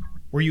 game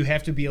where you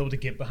have to be able to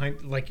get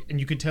behind, like,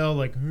 and you could tell,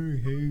 like,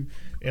 hey,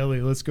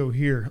 Ellie, let's go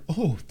here.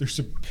 Oh,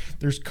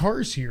 there's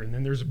cars here, and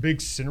then there's a big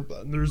center,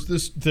 and there's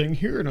this thing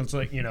here, and it's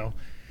like,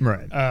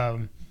 Right.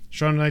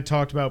 Sean and I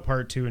talked about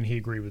part 2, and he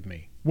agreed with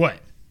me. What?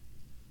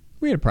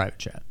 We had a private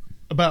chat.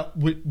 About,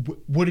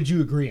 what did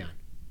you agree on?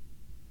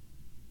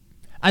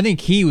 I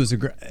think he was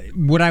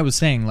what I was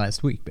saying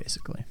last week,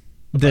 basically.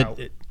 About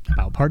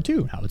part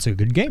 2, how it's a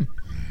good game.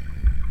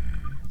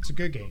 It's a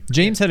good game.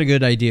 James had a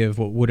good idea of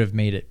what would have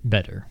made it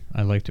better.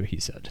 I liked what he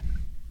said.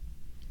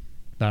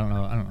 I don't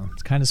know.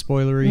 It's kind of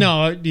spoilery.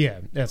 No, yeah,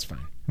 that's fine.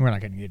 We're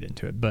not going to get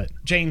into it, but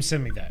James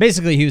sent me that.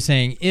 Basically, he was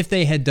saying if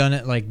they had done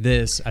it like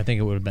this, I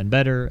think it would have been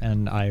better,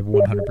 and I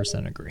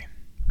 100% agree.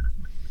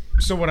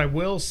 So what I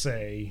will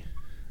say,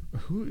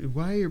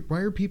 why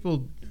are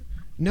people?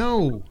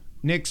 No.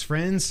 Nick's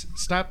friends,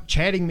 stop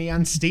chatting me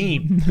on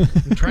Steam.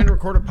 I'm trying to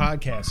record a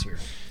podcast here.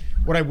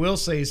 What I will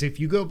say is, if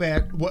you go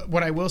back,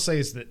 what I will say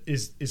is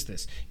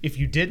this: if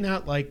you did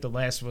not like The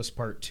Last of Us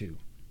Part 2,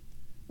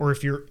 or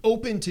if you're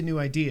open to new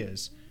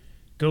ideas,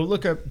 go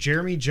look up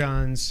Jeremy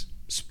John's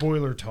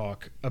spoiler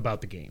talk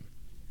about the game,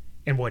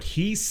 and what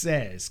he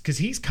says, because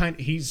he's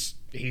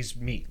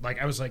me.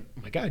 Like, I was like,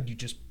 oh my God, you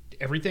just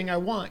everything I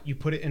want, you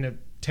put it in a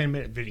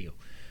 10-minute video.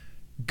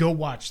 Go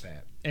watch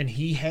that. And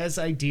he has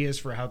ideas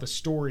for how the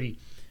story,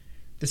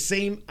 the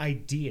same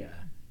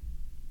idea,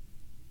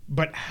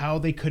 but how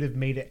they could have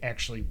made it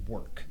actually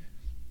work.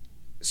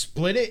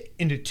 Split it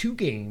into 2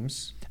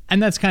 games.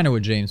 And that's kind of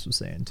what James was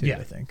saying too,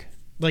 I think.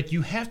 Like,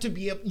 you have to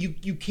be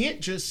you can't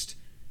just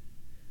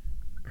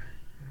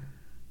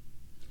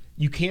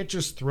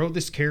throw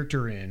this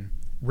character in,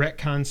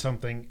 retcon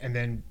something, and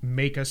then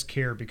make us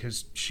care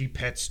because she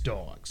pets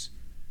dogs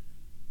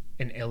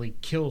and Ellie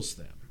kills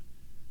them.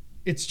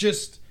 It's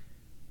just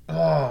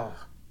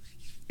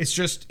It's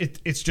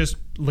just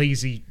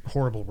lazy,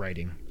 horrible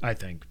writing, I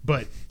think.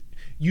 But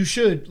you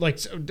should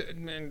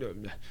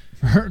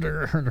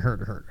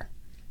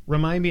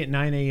remind me at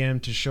 9 a.m.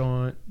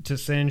 to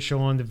send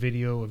Sean the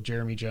video of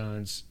Jeremy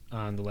Johns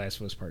on The Last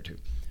of Us Part 2.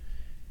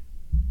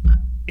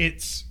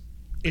 It's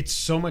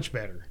so much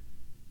better.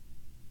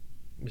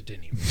 It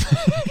didn't even.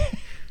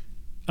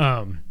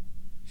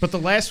 But The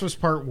Last of Us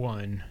Part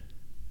 1,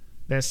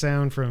 that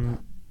sound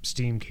from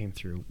Steam came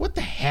through. What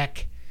the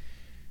heck?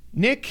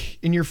 Nick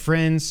and your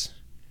friends.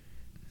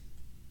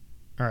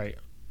 All right.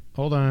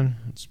 Hold on.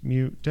 Let's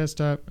mute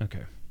desktop.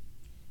 Okay.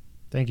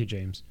 Thank you,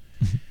 James.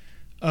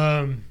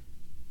 Yeah,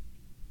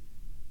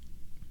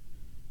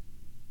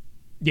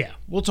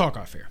 we'll talk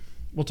off air.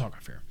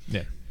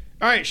 Yeah.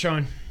 All right,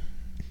 Sean.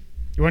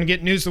 You want to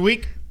get news of the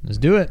week? Let's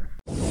do it.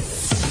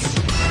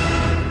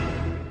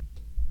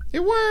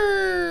 It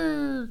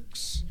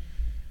works.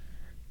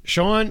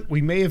 Sean,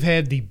 we may have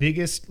had the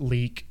biggest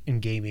leak in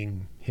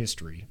gaming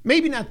history.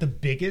 Maybe not the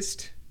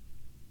biggest.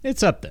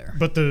 It's up there.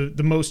 But the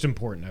most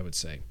important, I would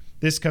say.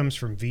 This comes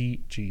from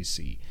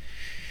VGC.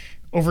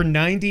 Over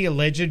 90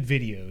 alleged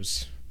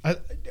videos.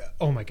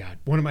 Oh my God.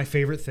 One of my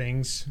favorite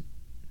things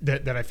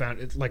that I found,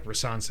 it's like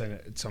Rasan said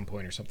it at some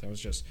point or something,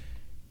 was just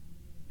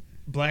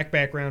black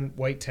background,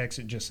 white text.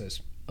 It just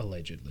says,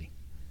 allegedly.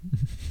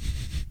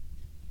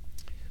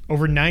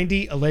 Over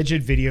 90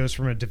 alleged videos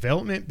from a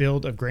development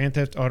build of Grand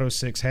Theft Auto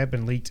 6 have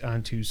been leaked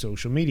onto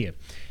social media.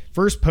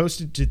 First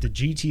posted to the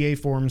GTA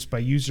forums by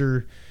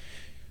user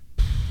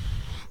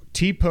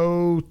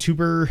Tipo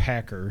Tuber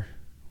Hacker.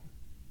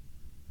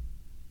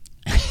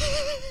 I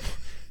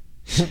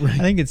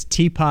think it's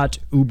Teapot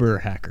Uber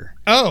Hacker.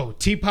 Oh,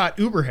 Teapot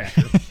Uber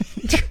Hacker.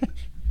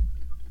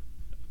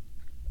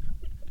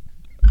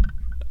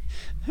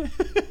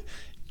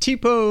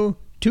 Tipo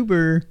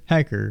Tuber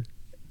Hacker.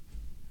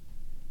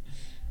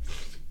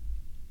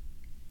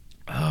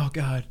 Oh,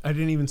 God. I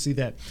didn't even see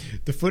that.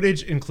 The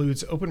footage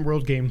includes open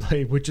world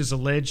gameplay, which is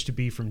alleged to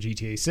be from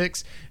GTA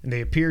 6, and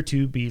they appear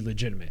to be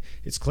legitimate.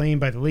 It's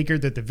claimed by the leaker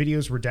that the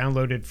videos were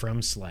downloaded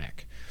from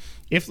Slack.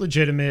 If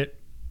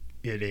legitimate,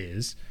 it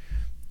is.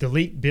 The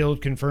leaked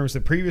build confirms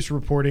the previous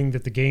reporting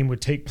that the game would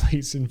take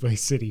place in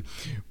Vice City.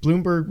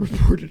 Bloomberg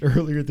reported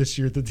earlier this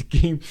year that the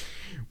game,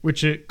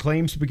 which it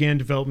claims began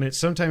development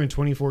sometime in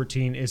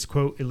 2014, is,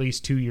 quote, at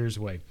least 2 years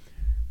away.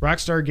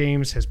 Rockstar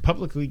Games has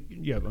publicly...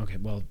 Yeah, okay,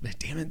 well,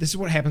 damn it. This is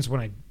what happens when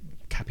I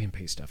copy and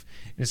paste stuff.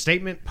 In a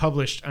statement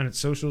published on its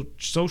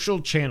social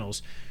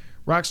channels,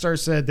 Rockstar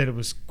said that it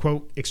was,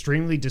 quote,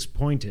 extremely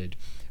disappointed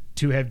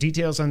to have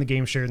details on the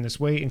game shared in this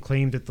way and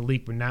claimed that the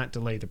leak would not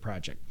delay the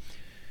project.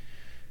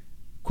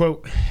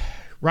 Quote,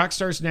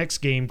 Rockstar's next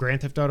game, Grand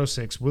Theft Auto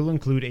 6, will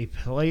include a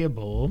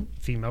playable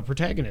female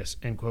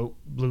protagonist, end quote,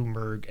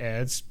 Bloomberg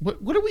adds.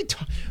 What are we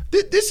talking...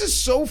 This is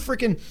so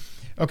freaking...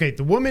 Okay,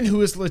 the woman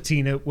who is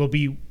Latina will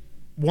be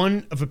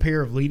one of a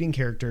pair of leading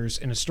characters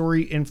in a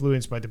story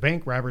influenced by the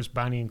bank robbers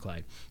Bonnie and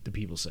Clyde, the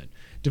people said.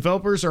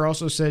 Developers are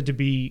also said to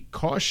be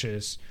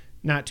cautious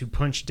not to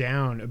punch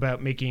down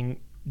about making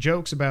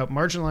jokes about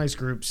marginalized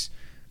groups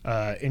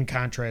in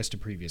contrast to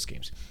previous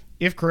games.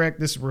 If correct,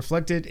 this is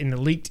reflected in the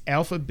leaked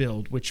alpha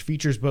build, which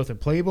features both a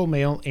playable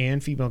male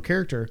and female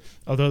character,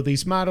 although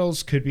these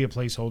models could be a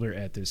placeholder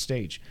at this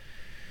stage.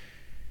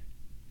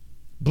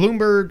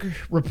 Bloomberg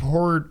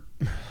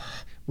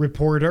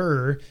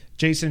reporter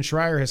Jason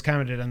Schreier has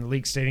commented on the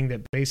leak, stating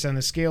that based on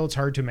the scale, it's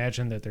hard to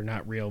imagine that they're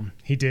not real.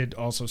 He did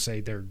also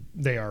say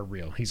they are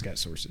real. He's got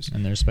sources.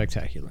 And they're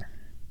spectacular.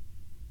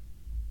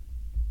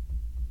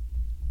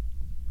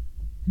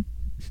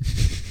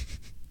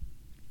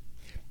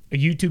 A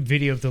YouTube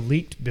video of the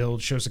leaked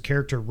build shows a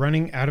character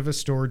running out of a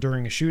store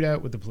during a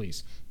shootout with the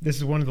police. This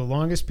is one of the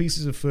longest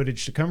pieces of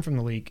footage to come from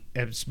the leak,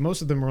 as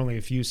most of them are only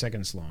a few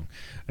seconds long.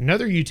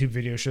 Another YouTube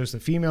video shows the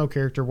female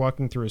character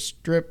walking through a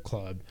strip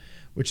club,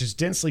 which is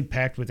densely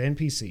packed with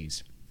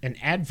NPCs. An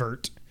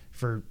advert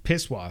for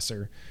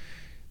Pisswasser,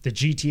 the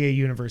GTA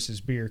universe's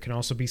beer, can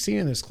also be seen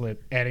in this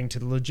clip, adding to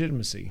the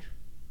legitimacy.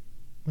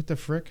 What the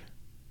frick?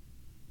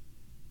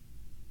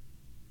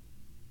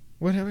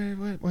 What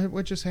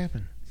just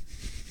happened?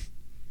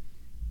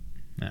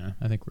 No,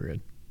 I think we're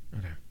good.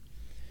 Okay.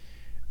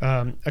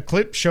 A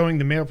clip showing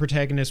the male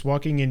protagonist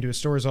walking into a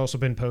store has also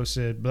been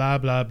posted. Blah,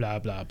 blah, blah,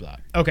 blah, blah.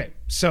 Okay,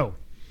 so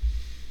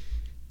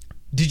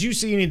did you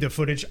see any of the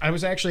footage? I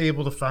was actually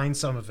able to find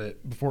some of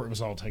it before it was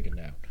all taken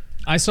down.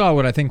 I saw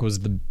what I think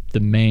was the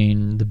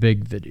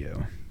big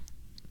video.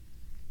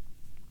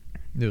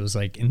 It was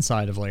like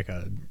inside of like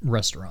a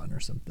restaurant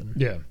or something.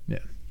 Yeah. Yeah.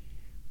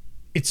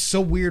 It's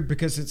so weird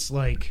because it's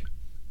like...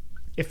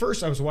 At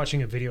first, I was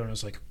watching a video and I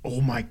was like,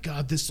 oh my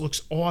God, this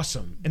looks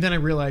awesome. And then I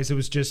realized it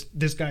was just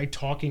this guy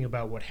talking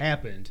about what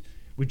happened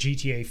with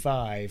GTA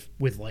 5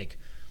 with like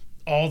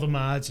all the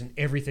mods and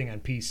everything on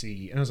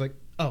PC. And I was like,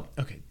 oh,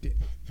 okay.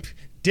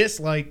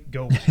 Dislike,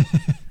 go away.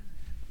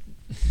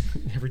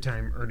 Every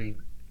time Ernie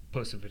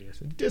posts a video, I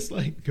said,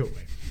 dislike, go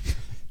away.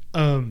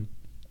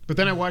 But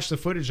then I watched the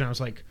footage and I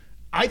was like,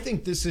 I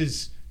think this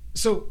is...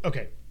 So,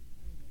 okay.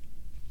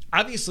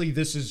 Obviously,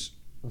 this is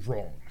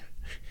wrong.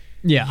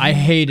 Yeah, I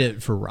hate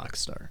it for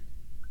Rockstar.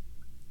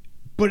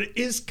 But it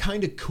is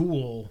kind of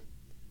cool.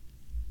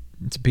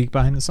 It's a peek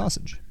behind the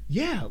sausage.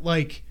 Yeah,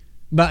 like...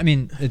 But, I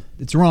mean,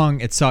 it's wrong.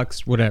 It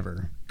sucks.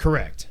 Whatever.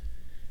 Correct.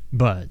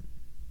 But...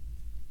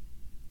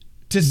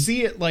 To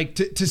see it, like...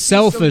 to see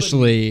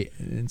selfishly,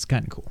 it's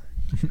kind of cool.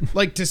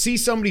 Like, to see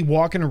somebody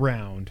walking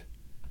around...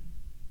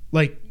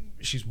 Like,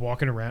 she's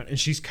walking around, and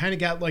she's kind of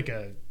got, like,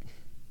 a...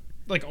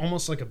 Like,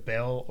 almost like a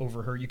bell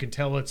over her. You can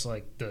tell it's,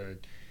 like, the...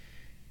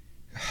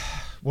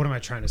 What am I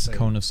trying to say?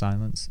 Cone of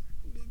silence.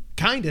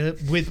 Kind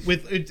of, with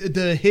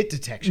the hit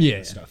detection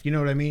and stuff. You know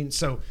what I mean?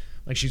 So,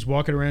 like, she's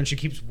walking around. She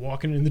keeps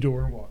walking in the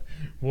door and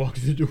walk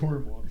to the door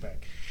and walk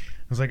back.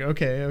 I was like,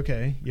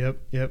 okay.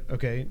 Yep,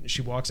 okay.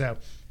 She walks out.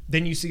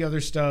 Then you see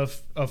other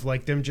stuff of,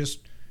 like, them just,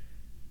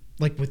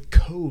 like, with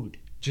code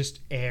just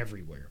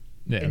everywhere.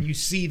 Yeah. And you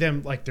see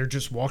them, like, they're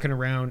just walking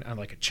around on,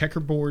 like, a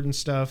checkerboard and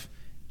stuff.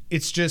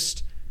 It's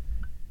just...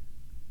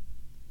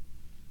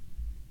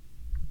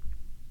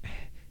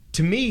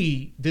 To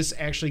me, this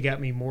actually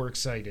got me more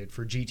excited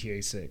for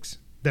GTA 6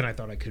 than I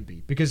thought I could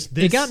be. Because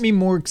this... It got me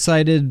more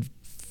excited,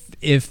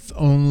 if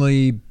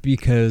only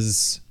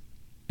because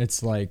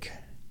it's like...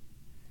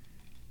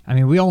 I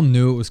mean, we all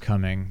knew it was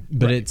coming,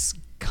 but Right. it's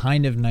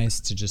kind of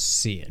nice to just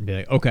see it and be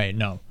like, okay,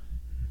 no.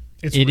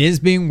 It's It is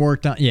being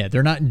worked on. Yeah,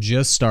 they're not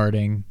just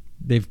starting.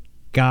 They've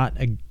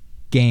got a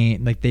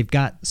game. Like, they've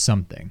got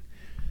something.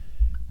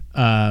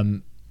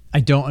 I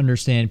don't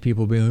understand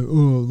people being like,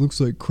 oh, it looks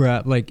like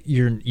crap. Like,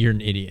 you're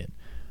an idiot.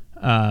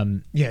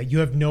 Yeah, you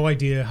have no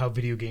idea how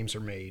video games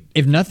are made.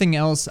 If nothing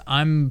else,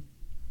 I'm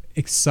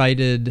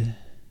excited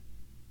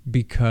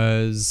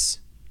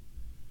because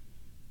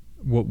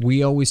what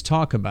we always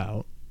talk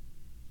about,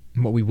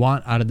 what we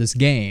want out of this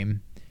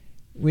game,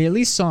 we at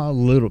least saw a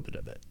little bit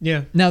of it.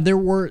 Yeah. Now, there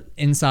were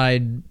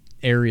inside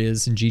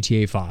areas in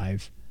GTA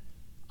 5.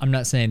 I'm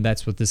not saying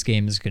that's what this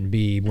game is going to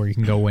be, where you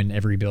can go in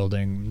every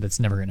building. That's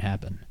never going to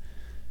happen.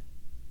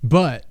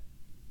 But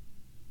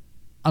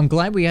I'm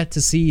glad we got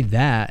to see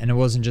that, and it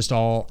wasn't just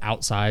all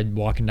outside,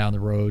 walking down the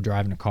road,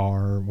 driving a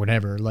car, or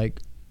whatever. Like,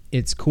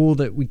 it's cool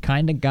that we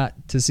kind of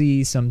got to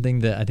see something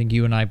that I think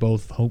you and I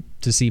both hope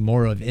to see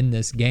more of in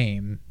this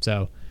game.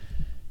 So,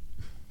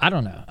 I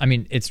don't know. I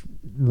mean, it's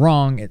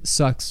wrong. It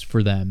sucks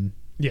for them.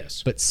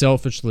 Yes. But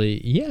selfishly,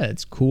 yeah,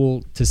 it's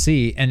cool to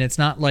see. And it's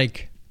not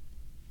like,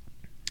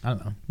 I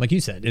don't know, like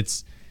you said,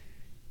 it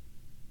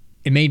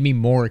made me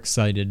more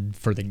excited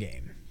for the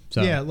game.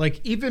 So Yeah, like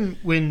even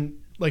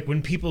when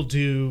people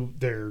do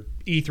their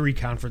E3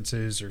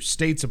 conferences or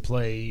States of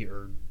Play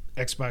or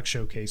Xbox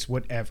Showcase,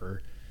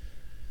 whatever,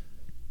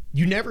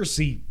 you never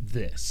see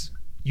this.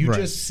 You Right.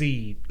 just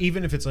see,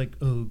 even if it's like,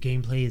 oh,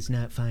 gameplay is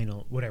not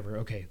final, whatever.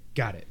 Okay,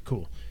 got it,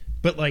 cool.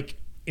 But like,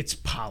 it's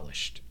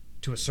polished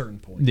to a certain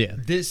point. Yeah.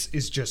 This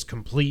is just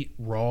complete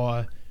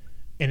raw,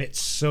 and it's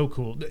so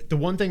cool. The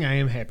one thing I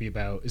am happy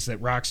about is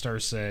that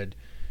Rockstar said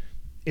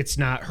it's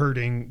not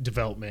hurting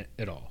development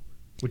at all,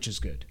 which is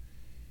good.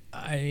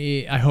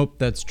 I hope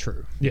that's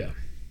true. Yeah.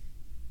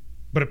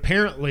 But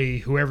apparently,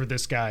 whoever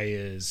this guy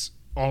is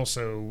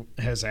also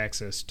has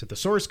access to the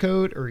source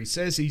code, or he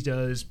says he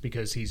does,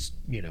 because he's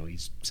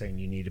saying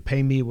you need to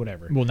pay me,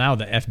 whatever. Well, now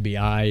the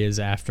FBI is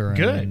after him.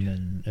 Good.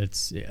 And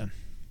it's, yeah.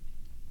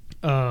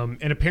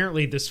 And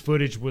apparently this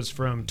footage was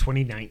from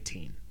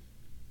 2019.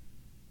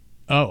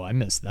 Oh, I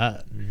missed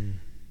that.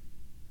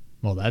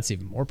 Well, that's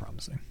even more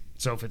promising.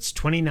 So if it's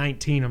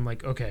 2019, I'm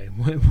like, okay,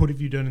 what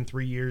have you done in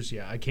 3 years?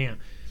 Yeah, I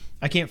can't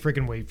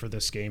freaking wait for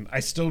this game.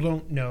 I still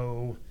don't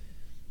know.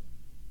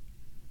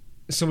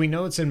 So we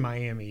know it's in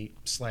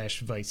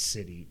Miami/Vice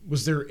City.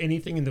 Was there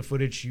anything in the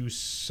footage you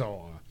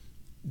saw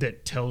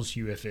that tells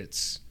you if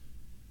it's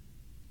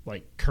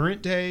like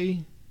current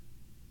day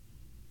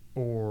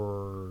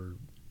or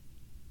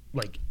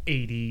like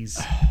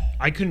 80s?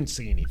 I couldn't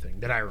see anything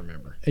that I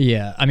remember.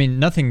 Yeah, I mean,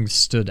 nothing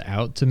stood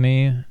out to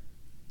me.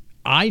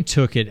 I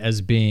took it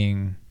as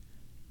being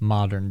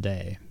modern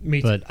day.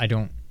 Me too. But I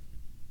don't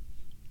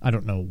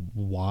know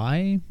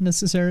why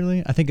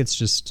necessarily. I think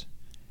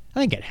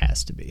it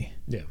has to be.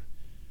 Yeah.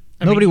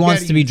 Nobody you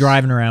wants gotta to be use-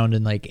 driving around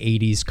in like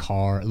 80s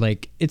car.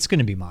 Like, it's going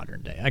to be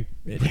modern day.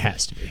 It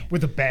has to be.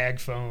 with a bag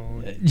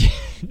phone.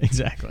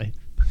 Exactly.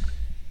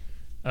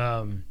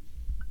 Yeah,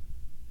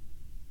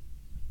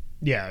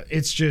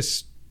 it's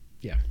just,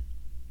 yeah.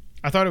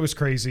 I thought it was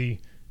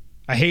crazy.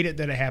 I hate it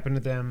that it happened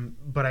to them,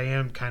 but I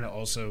am kind of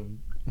also,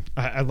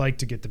 I like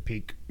to get the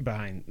peek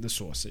behind the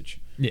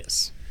sausage.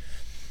 Yes.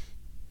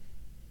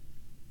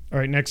 All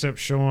right, next up,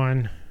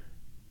 Sean.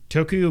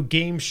 Tokyo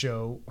Game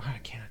Show. I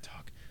cannot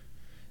talk.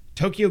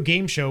 Tokyo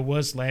Game Show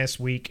was last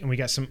week, and we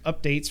got some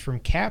updates from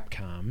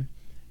Capcom,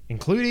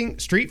 including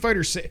Street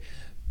Fighter 6.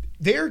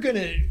 They're going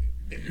to...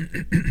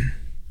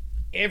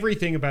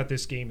 Everything about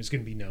this game is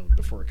going to be known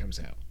before it comes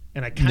out,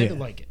 and I kind of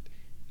like it.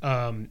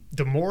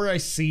 The more I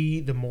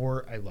see, the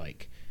more I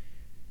like.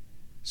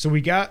 So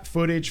we got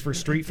footage for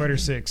Street Fighter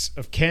 6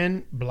 of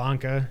Ken,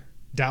 Blanca,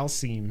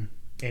 Dalsim,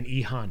 and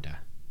E Honda.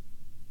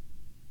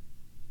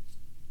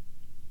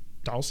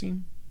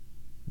 Dalsim?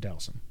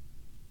 Dalsim.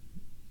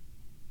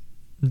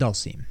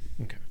 Dalsim.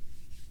 Okay.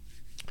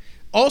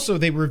 Also,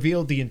 they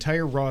revealed the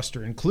entire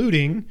roster,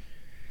 including...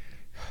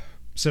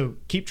 So,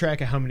 keep track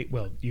of how many...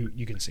 Well,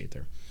 you can see it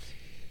there.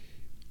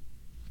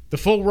 The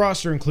full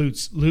roster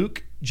includes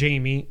Luke,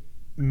 Jamie,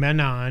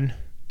 Manon,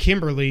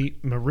 Kimberly,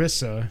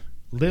 Marissa,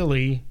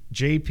 Lily,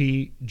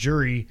 JP,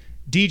 Jury,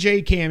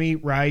 DJ, Cammy,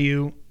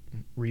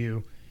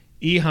 Ryu,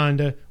 E.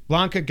 Honda,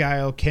 Blanca,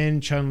 Guile,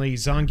 Ken, Chun-Li,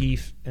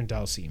 Zangief, and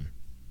Dalsim.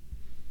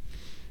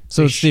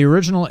 So it's the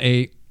original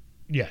 8.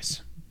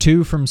 Yes.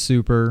 2 from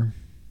Super.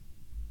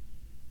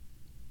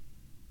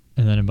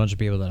 And then a bunch of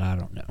people that I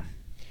don't know.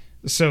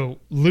 So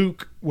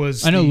Luke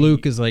was... I know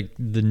Luke is like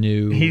the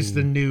new... He's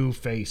the new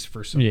face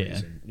for some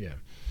reason.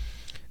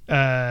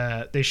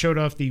 Yeah. They showed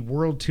off the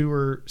World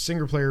Tour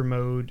single-player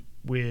mode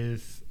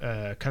with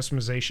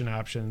customization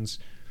options.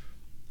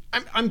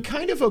 I'm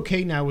kind of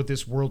okay now with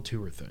this World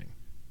Tour thing.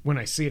 When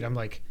I see it, I'm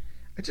like,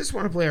 I just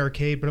want to play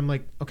arcade, but I'm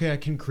like, okay, I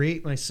can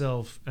create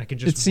myself. I can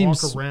just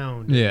walk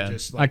around. Yeah, and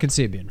just, I could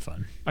see it being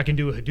fun. I can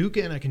do a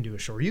Hadouken. I can do a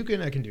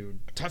Shoryuken. I can do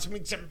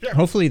Tatsumi.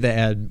 Hopefully they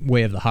add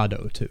Way of the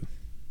Hado, too.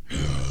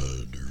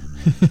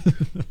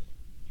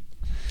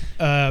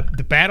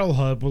 The Battle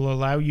Hub will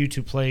allow you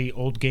to play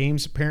old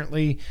games,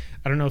 apparently.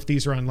 I don't know if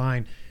these are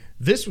online.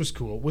 This was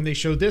cool. When they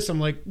showed this,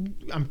 I'm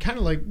kind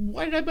of like,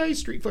 why did I buy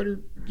Street Fighter,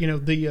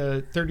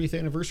 the 30th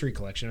anniversary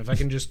collection if I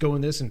can just go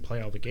in this and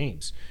play all the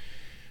games?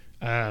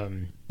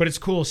 But it's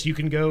cool. So you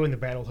can go in the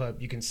Battle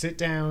Hub. You can sit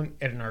down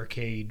at an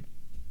arcade,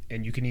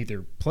 and you can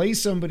either play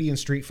somebody in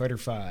Street Fighter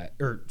 5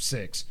 or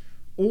 6,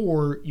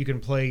 or you can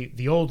play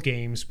the old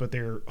games, but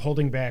they're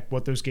holding back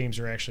what those games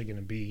are actually going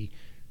to be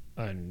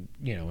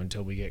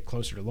until we get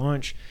closer to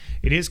launch.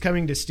 It is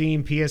coming to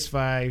Steam,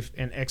 PS5,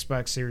 and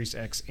Xbox Series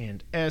X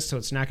and S, so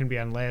it's not going to be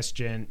on last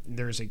gen.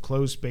 There's a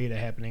closed beta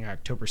happening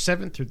October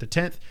 7th through the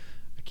 10th.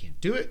 I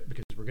can't do it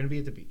because we're going to be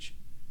at the beach.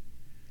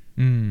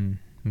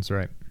 That's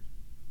right.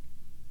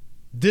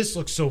 This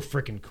looks so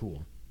freaking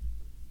cool.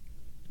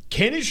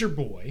 Ken is your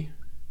boy.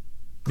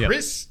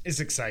 Chris is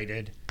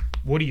excited.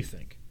 What do you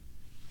think?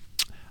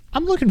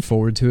 I'm looking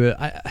forward to it.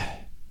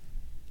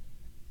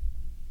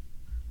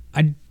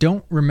 I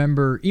don't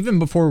remember, even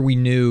before we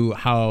knew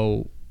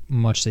how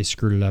much they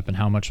screwed it up and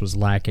how much was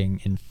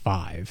lacking in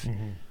 5,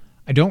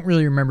 I don't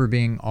really remember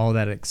being all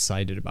that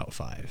excited about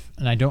 5.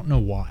 And I don't know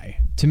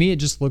why. To me, it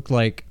just kind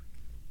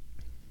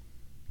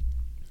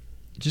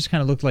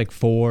of looked like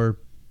 4,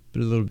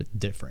 but a little bit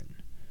different.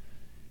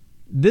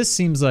 This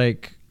seems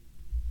like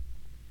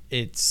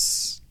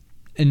it's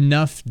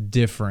enough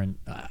different.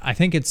 I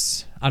think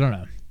I don't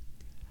know.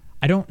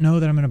 I don't know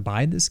that I'm going to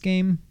buy this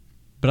game,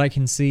 but I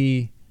can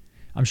see...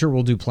 I'm sure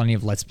we'll do plenty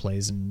of Let's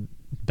Plays and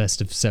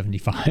best of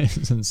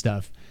 75s and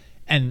stuff.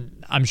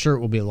 And I'm sure it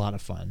will be a lot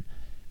of fun.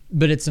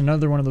 But it's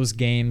another one of those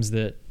games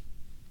that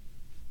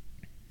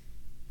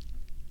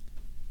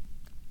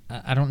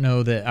I don't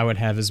know that I would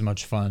have as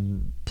much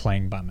fun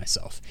playing by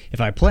myself.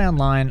 If I play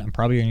online, I'm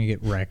probably going to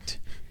get wrecked.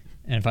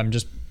 And if I'm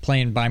just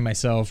playing by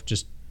myself,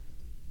 just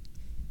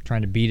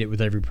trying to beat it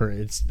with every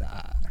person,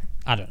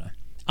 I don't know.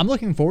 I'm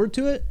looking forward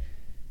to it.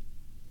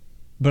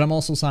 But I'm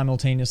also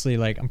simultaneously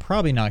like, I'm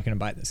probably not going to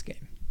buy this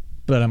game.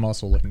 But I'm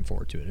also looking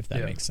forward to it, if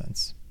that makes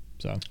sense.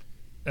 So,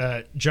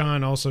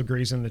 John also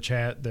agrees in the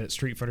chat that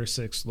Street Fighter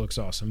 6 looks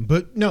awesome.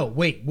 But no,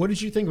 wait, what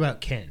did you think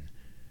about Ken?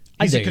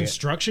 He's a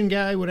construction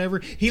guy, whatever.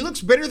 He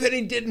looks better than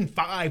he did in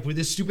 5 with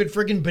his stupid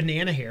friggin'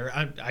 banana hair.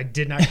 I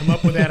did not come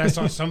up with that. I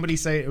saw somebody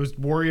say it was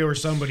Wario or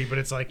somebody, but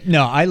it's like...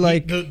 No, I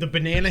like... The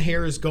banana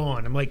hair is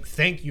gone. I'm like,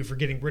 thank you for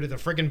getting rid of the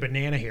friggin'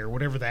 banana hair,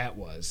 whatever that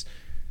was.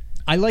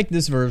 I like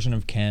this version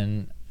of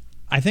Ken.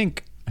 I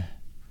think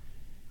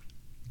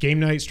Game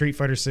Night Street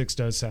Fighter 6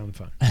 does sound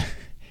fun.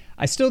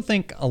 I still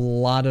think a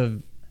lot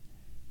of...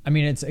 I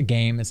mean, it's a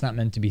game. It's not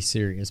meant to be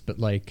serious, but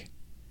like...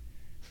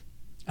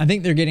 I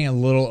think they're getting a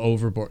little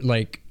overboard.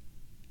 Like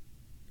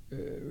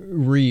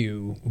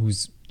Ryu,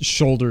 whose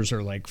shoulders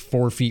are like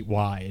 4 feet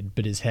wide,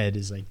 but his head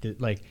is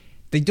like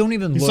they don't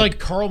even look... He's like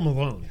Karl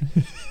Malone.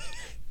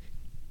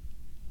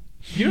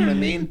 You know what I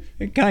mean?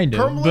 Kind of.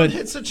 Karl Malone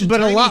had such a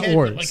tiny a lot head,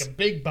 worse. But like a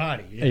big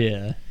body.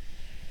 Yeah.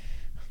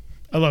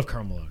 I love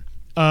Karl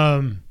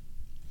Malone.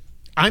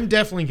 I'm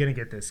definitely going to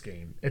get this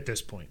game at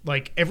this point.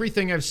 Like,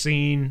 everything I've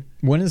seen...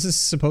 When is this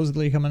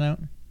supposedly coming out?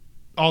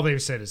 All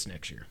they've said is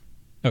next year.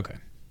 Okay.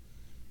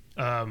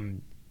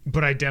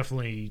 But I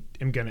definitely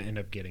am going to end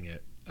up getting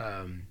it.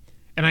 And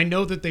I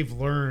know that they've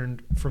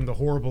learned from the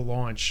horrible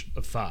launch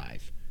of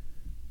 5.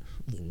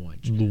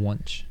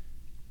 Launch.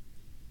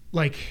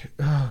 Like,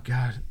 oh,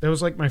 God. That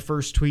was like my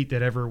first tweet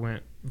that ever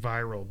went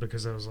viral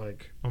because I was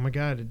like, oh, my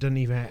God, it doesn't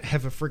even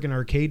have a freaking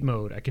arcade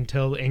mode. I can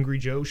tell the Angry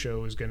Joe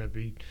show is going to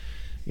be...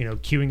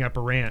 queuing up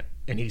a rant,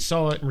 and he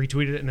saw it and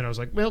retweeted it, and then I was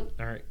like, well,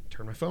 all right,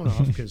 turn my phone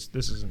off because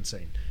this is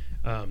insane.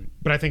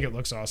 But I think it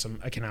looks awesome.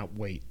 I cannot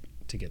wait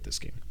to get this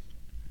game.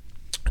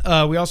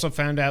 We also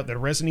found out that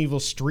Resident Evil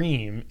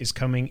Stream is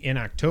coming in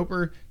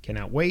October.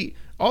 Cannot wait.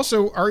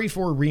 Also,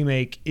 RE4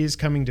 Remake is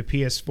coming to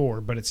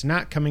PS4, but it's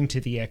not coming to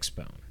the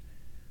Xbone.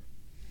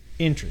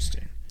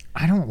 Interesting.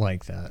 I don't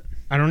like that.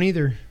 I don't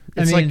either.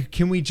 It's I mean, like,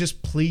 can we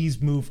just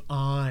please move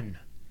on?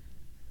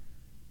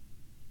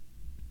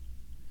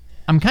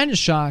 I'm kind of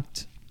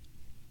shocked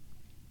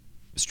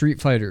Street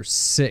Fighter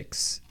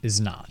 6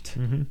 is not.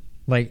 Mm-hmm.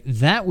 Like,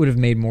 that would have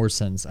made more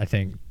sense, I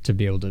think, to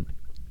be able to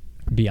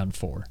be on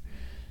 4.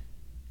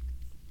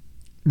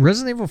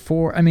 Resident Evil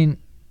 4, I mean,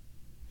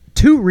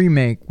 2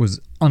 Remake was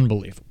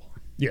unbelievable.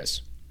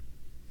 Yes.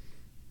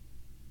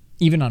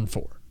 Even on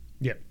 4.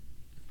 Yep.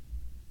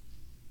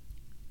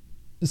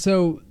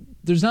 So,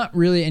 there's not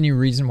really any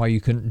reason why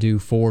you couldn't do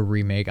 4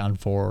 Remake on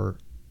 4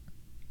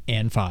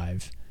 and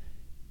 5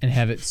 and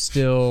have it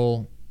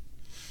still...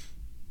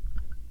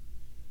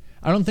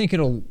 I don't think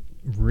it'll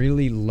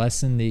really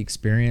lessen the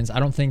experience. I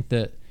don't think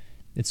that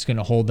it's going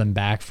to hold them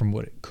back from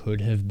what it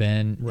could have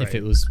been if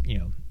it was,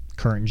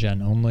 current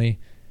gen only.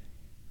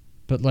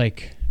 But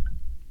like,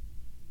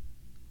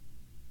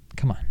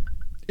 come on.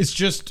 It's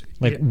just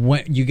like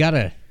when you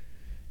gotta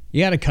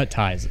cut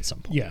ties at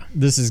some point. Yeah.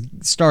 This is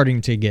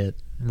starting to get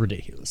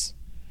ridiculous.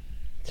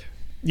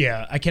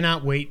 Yeah, I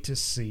cannot wait to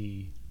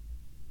see.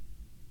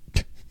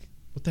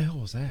 What the hell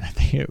was I that?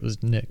 think it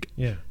was Nick.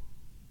 Yeah.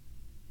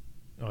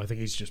 Oh, I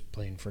think he's just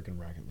playing freaking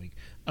Rocket League.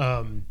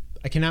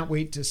 I cannot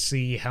wait to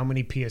see how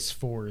many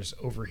PS4s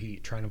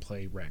overheat trying to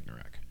play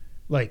Ragnarok.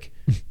 Like,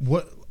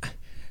 what?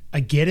 I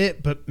get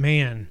it, but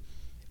man.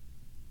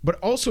 But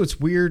also, it's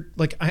weird.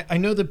 Like, I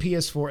know the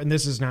PS4, and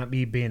this is not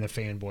me being a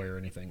fanboy or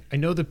anything. I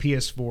know the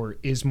PS4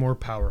 is more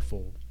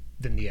powerful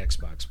than the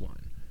Xbox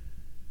One.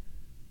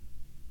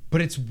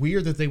 But it's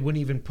weird that they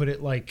wouldn't even put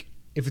it like,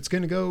 if it's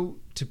going to go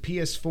to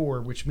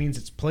PS4, which means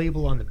it's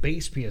playable on the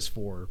base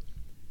PS4,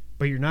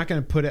 but you're not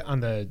going to put it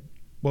on the,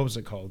 what was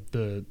it called?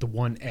 The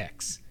One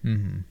X.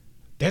 Mm-hmm.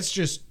 That's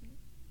just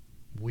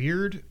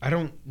weird. I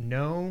don't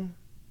know.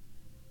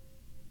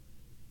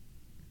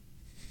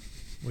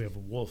 We have a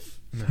wolf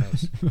in the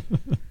house.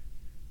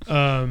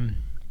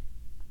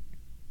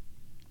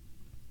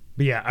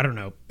 But yeah, I don't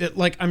know.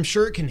 I'm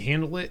sure it can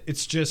handle it.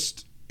 It's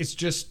just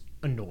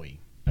annoying,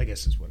 I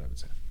guess is what I would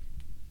say.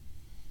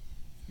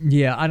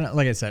 Yeah, I don't.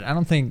 Like I said, I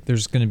don't think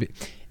there's going to be.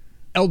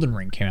 Elden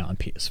Ring came out on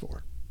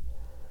PS4,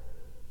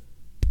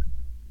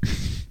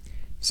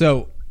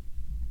 so,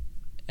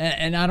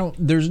 and I don't.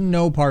 There's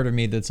no part of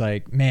me that's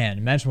like, man,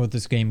 imagine what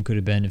this game could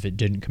have been if it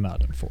didn't come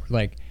out on 4.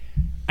 Like,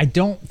 I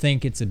don't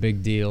think it's a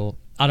big deal.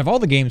 Out of all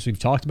the games we've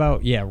talked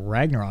about, yeah,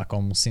 Ragnarok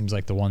almost seems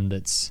like the one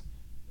that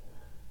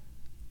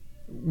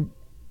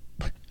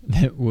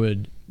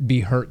would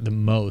be hurt the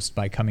most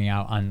by coming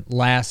out on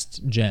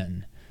last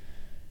gen.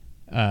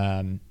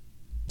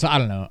 So I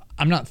don't know.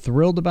 I'm not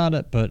thrilled about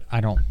it, but I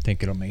don't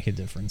think it'll make a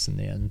difference in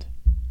the end.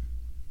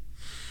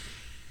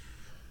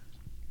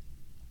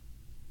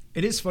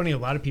 It is funny. A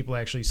lot of people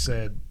actually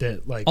said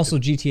that, like, also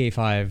GTA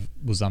 5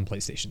 was on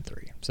PlayStation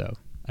 3, so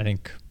I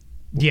think.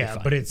 Yeah,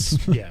 but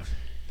it's yeah.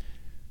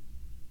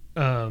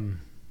 I'm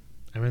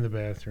in the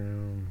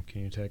bathroom.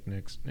 Can you text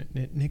Nick?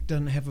 Nick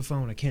doesn't have a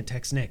phone. I can't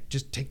text Nick.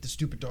 Just take the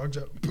stupid dogs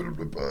out and put them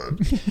in the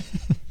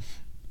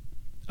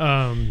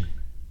bed.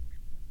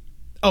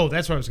 Oh,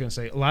 that's what I was going to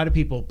say. A lot of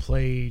people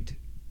played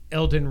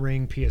Elden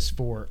Ring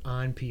PS4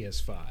 on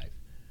PS5,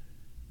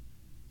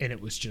 and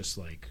it was just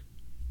like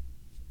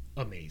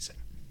amazing.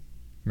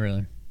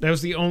 Really? That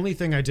was the only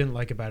thing I didn't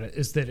like about it,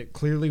 is that it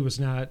clearly was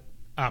not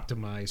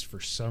optimized for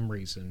some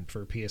reason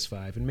for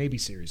PS5 and maybe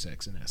Series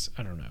X and S.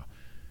 I don't know.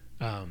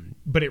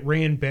 But it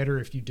ran better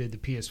if you did the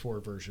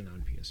PS4 version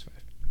on PS5.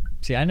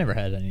 See, I never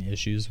had any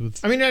issues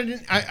with. I mean, I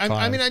didn't.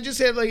 I mean, I just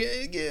had like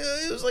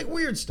it was like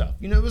weird stuff.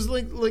 It was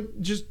like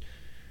just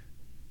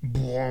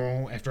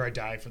after I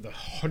died for the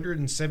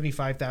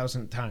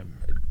 175,000th time,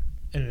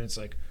 and then it's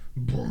like,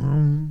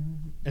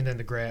 and then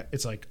the grass.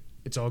 It's like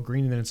it's all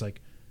green, and then it's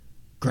like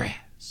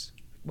grass.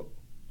 Whoa,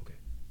 okay,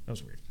 that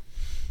was weird.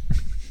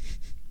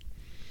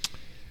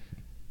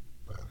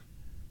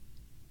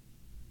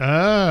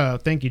 Oh,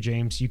 thank you,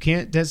 James. You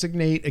can't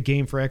designate a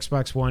game for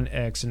Xbox One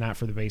X and not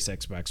for the base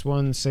Xbox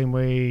One. Same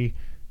way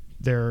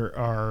there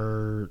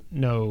are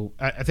no...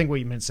 I think what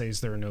you meant to say is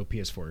there are no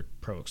PS4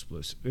 Pro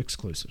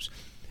exclusives.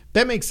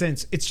 That makes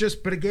sense. It's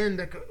just... But again,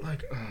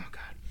 like, oh,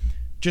 God.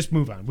 Just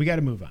move on. We got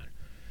to move on.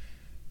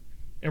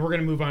 And we're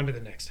going to move on to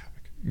the next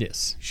topic.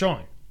 Yes.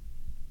 Sean,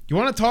 you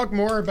want to talk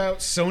more about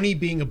Sony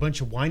being a bunch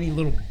of whiny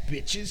little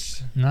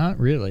bitches? Not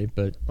really,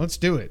 but... Let's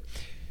do it.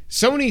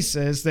 Sony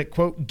says that,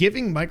 quote,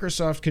 giving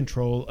Microsoft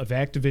control of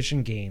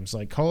Activision games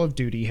like Call of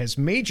Duty has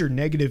major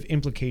negative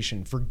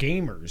implication for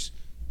gamers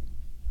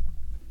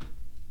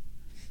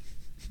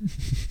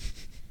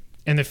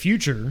and the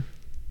future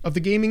of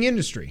the gaming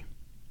industry.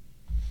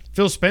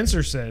 Phil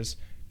Spencer says,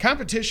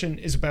 competition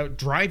is about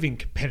driving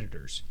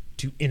competitors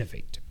to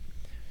innovate.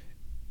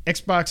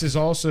 Xbox is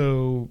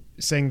also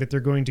saying that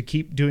they're going to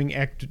keep doing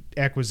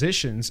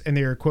acquisitions, and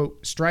they are,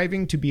 quote,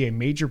 striving to be a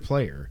major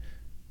player,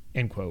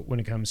 end quote, when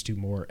it comes to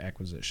more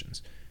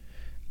acquisitions.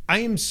 I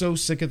am so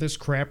sick of this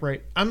crap,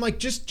 right? I'm like,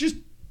 just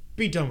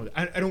be done with it.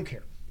 I don't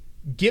care.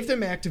 Give them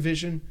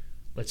Activision.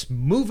 Let's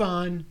move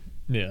on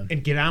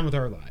and get on with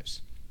our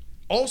lives.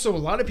 Also, a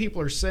lot of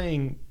people are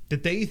saying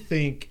that they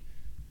think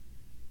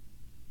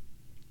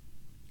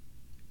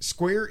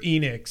Square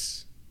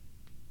Enix,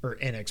 or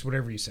Enix,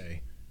 whatever you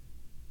say,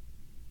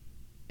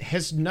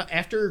 has not,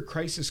 after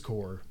Crisis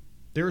Core,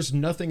 there is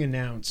nothing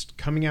announced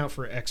coming out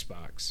for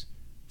Xbox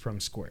from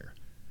Square.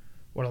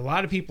 What a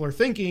lot of people are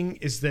thinking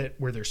is that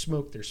where there's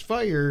smoke, there's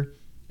fire,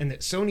 and that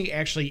Sony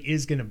actually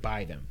is going to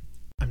buy them.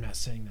 I'm not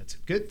saying that's a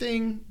good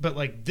thing, but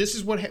like this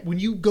is what when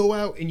you go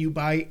out and you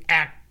buy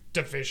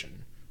Activision,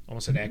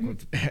 almost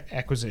said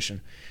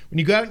acquisition. When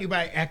you go out and you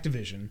buy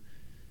Activision,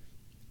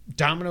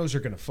 dominoes are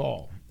going to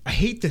fall. I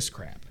hate this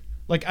crap.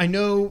 Like I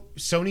know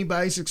Sony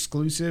buys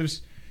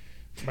exclusives,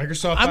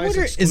 Microsoft buys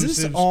exclusives.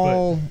 Is this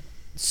all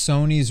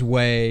Sony's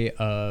way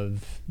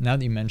of, now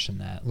that you mention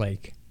that,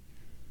 like,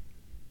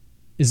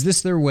 is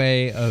this their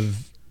way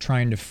of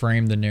trying to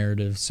frame the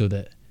narrative so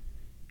that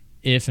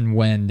if and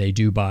when they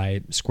do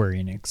buy Square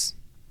Enix,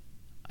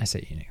 I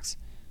say Enix,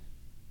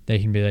 they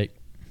can be like,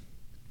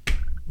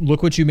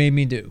 look what you made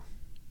me do.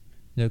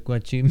 Look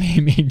what you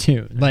made me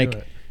do.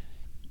 Like,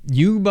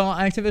 you bought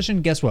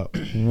Activision, guess what?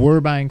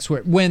 We're buying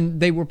Square. When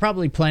they were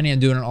probably planning on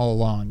doing it all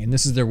along, and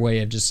this is their way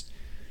of just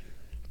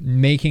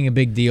making a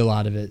big deal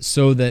out of it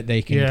so that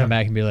they can come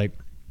back and be like,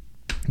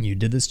 you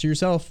did this to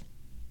yourself.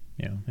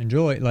 You know,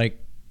 enjoy. Like,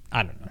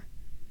 I don't know.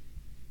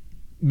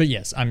 But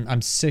yes,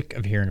 I'm sick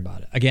of hearing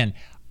about it. Again,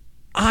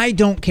 I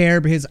don't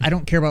care because I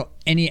don't care about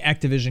any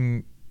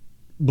Activision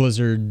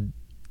Blizzard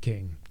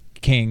King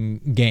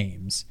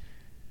games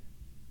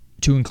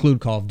to include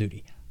Call of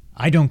Duty.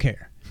 I don't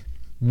care.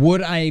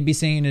 Would I be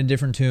singing a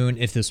different tune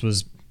if this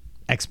was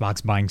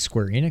Xbox buying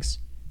Square Enix?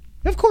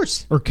 Of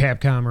course. Or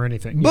Capcom or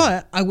anything.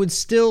 But I would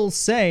still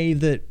say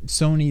that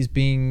Sony's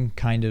being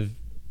kind of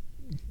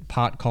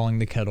pot calling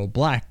the kettle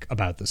black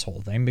about this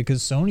whole thing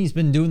because Sony's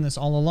been doing this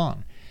all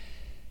along.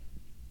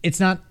 It's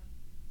not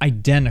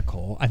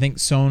identical. I think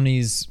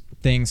Sony's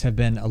things have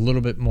been a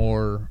little bit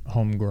more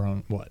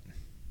homegrown. What?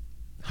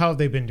 How have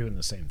they been doing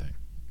the same thing?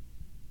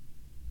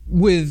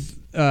 With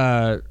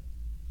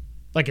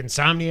like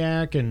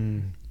Insomniac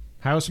and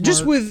Housemarque?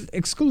 Just with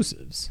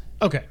exclusives.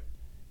 Okay.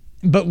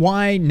 But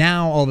why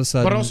now all of a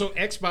sudden? But also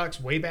Xbox,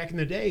 way back in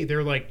the day,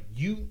 they're like,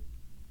 you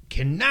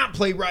cannot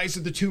play Rise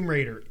of the Tomb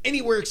Raider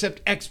anywhere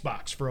except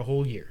Xbox for a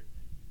whole year.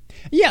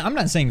 Yeah, I'm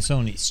not saying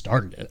Sony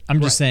started it.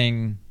 I'm just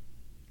saying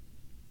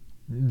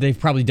they've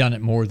probably done it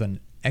more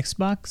than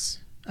Xbox,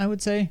 I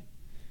would say.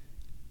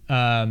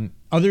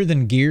 Other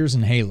than Gears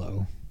and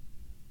Halo,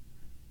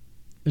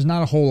 there's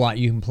not a whole lot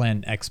you can play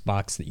on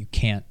Xbox that you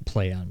can't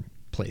play on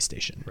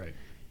PlayStation. Right.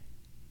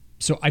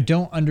 So I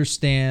don't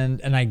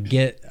understand, and I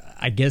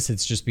guess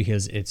it's just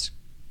because it's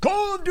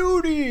Call of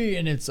Duty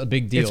and it's a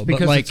big deal. It's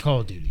because it's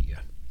Call of Duty, yeah.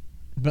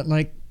 But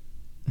like,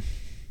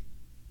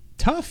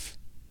 tough.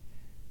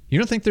 You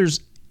don't think there's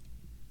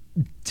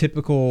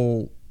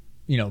typical,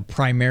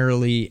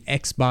 primarily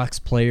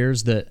Xbox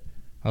players that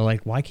are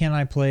like, why can't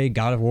I play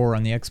God of War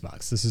on the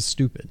Xbox? This is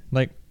stupid.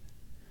 Like,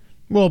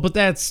 well, but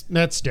that's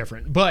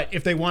different. But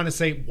if they want to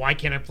say, why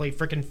can't I play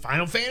freaking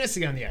Final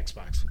Fantasy on the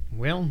Xbox?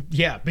 Well,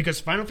 yeah, because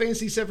Final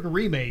Fantasy VII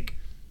Remake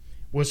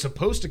was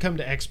supposed to come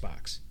to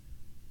Xbox.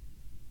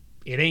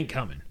 It ain't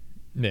coming.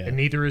 Yeah. And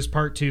neither is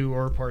Part 2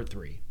 or Part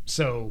 3.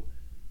 So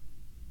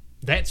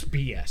that's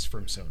BS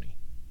from Sony.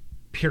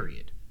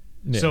 Period.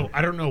 Yeah. So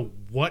I don't know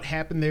what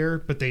happened there,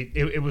 but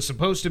it was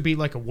supposed to be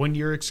like a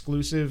 1-year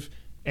exclusive,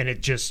 and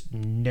it just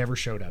never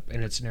showed up.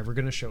 And it's never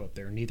going to show up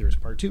there. Neither is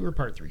Part 2 or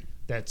Part 3.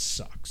 That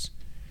sucks.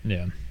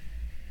 Yeah.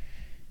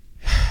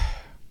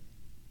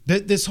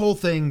 This whole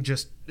thing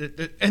just...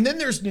 And then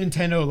there's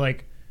Nintendo,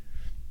 like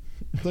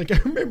I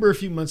remember a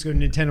few months ago,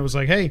 Nintendo was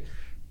like, hey,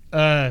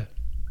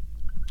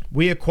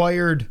 we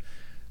acquired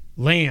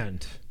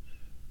land,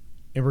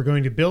 and we're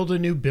going to build a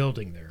new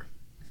building there.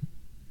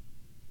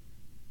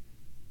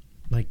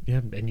 Like, yeah,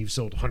 and you've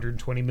sold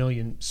 120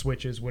 million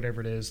Switches,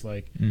 whatever it is.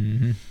 Like,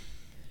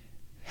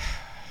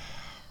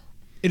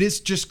 it is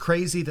just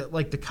crazy that,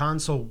 like, the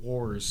console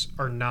wars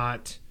are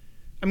not...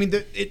 I mean,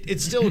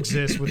 it still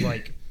exists with,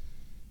 like,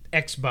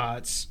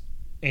 Xbox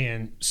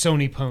and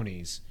Sony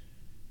ponies,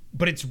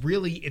 but it's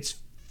really...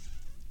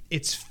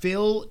 It's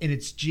Phil and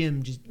it's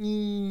Jim just...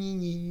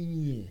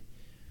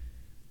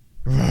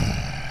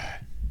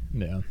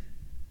 Yeah.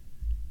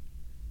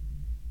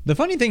 The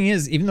funny thing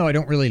is, even though I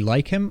don't really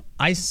like him,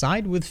 I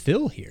side with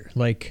Phil here.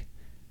 Like,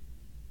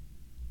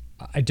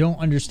 I don't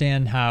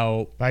understand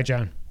how... Bye,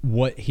 John.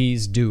 What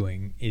he's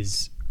doing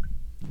is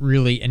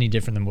really any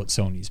different than what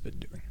Sony's been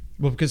doing.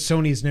 Well, because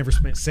Sony's never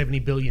spent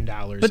 $70 billion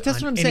But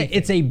that's what I'm saying.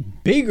 It's a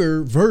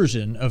bigger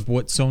version of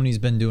what Sony's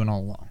been doing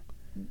all along.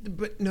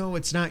 But no,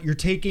 it's not. You're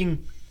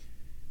taking...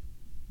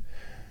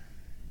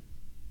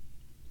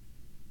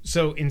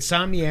 So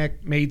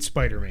Insomniac made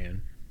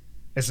Spider-Man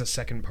as a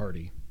second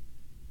party.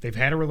 They've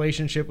had a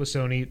relationship with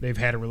Sony. They've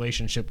had a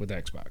relationship with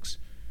Xbox.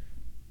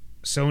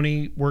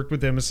 Sony worked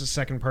with them as a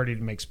second party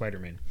to make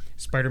Spider-Man.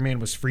 Spider-Man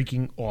was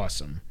freaking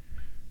awesome.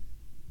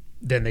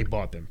 Then they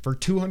bought them for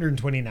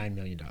 $229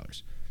 million.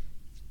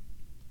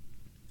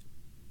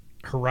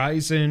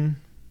 Horizon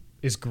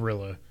is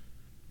Guerrilla.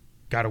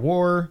 God of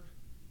War,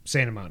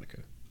 Santa Monica.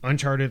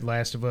 Uncharted,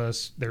 Last of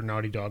Us, they're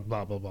Naughty Dog,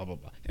 blah, blah, blah, blah,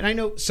 blah. And I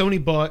know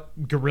Sony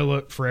bought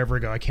Guerrilla forever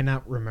ago. I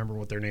cannot remember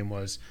what their name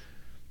was.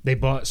 They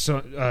bought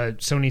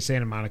Sony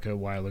Santa Monica a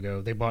while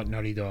ago. They bought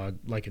Naughty Dog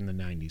like in the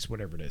 90s,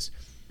 whatever it is.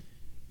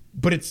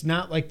 But it's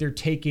not like they're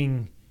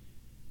taking...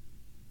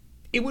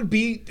 It would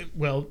be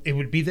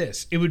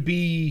this. It would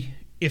be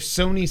if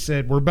Sony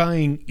said, we're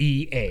buying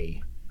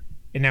EA.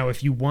 And now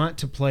if you want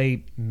to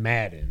play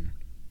Madden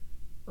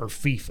or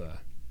FIFA,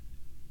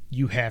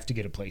 you have to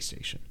get a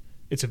PlayStation.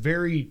 It's a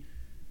very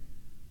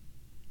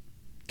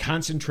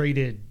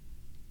concentrated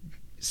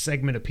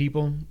segment of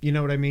people. You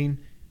know what I mean?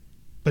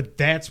 But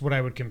that's what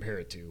I would compare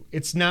it to.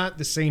 It's not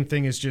the same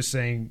thing as just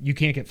saying you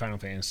can't get Final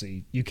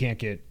Fantasy, you can't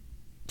get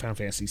Final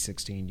Fantasy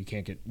 16, you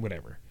can't get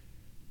whatever.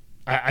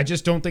 I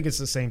just don't think it's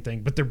the same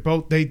thing. But they're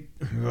both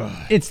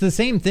It's the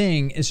same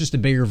thing. It's just a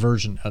bigger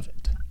version of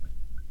it.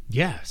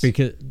 Yes,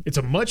 Because it's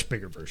a much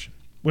bigger version.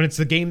 When it's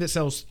the game that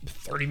sells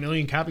 30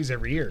 million copies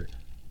every year.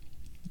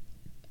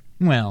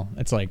 well,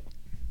 it's like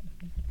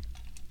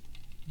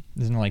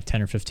isn't it like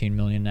 10 or 15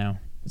 million now?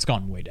 It's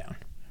gone way down.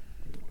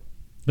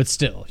 But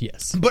still,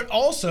 yes. But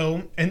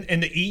also, and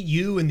the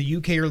EU and the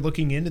UK are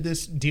looking into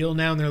this deal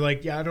now, and they're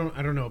like, yeah, I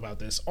don't know about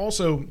this.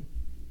 Also,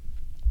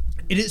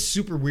 it is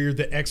super weird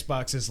that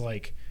Xbox is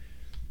like,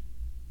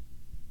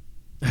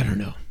 I don't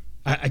know.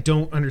 I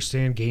don't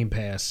understand Game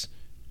Pass.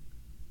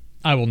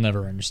 I will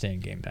never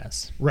understand Game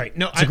Pass. Right.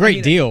 No, It's a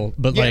great deal,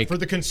 but yeah, like for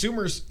the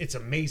consumers, it's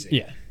amazing.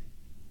 yeah.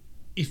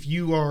 If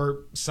you are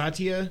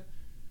Satya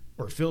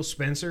or Phil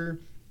Spencer,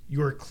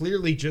 you are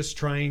clearly just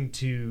trying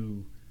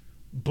to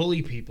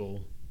bully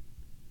people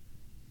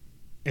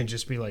and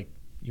just be like,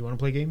 you want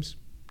to play games?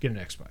 Get an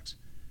Xbox.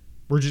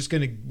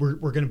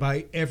 We're gonna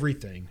buy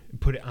everything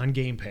and put it on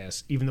Game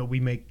Pass, even though we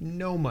make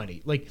no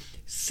money. Like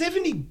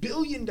 $70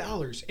 billion,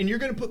 and you're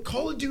gonna put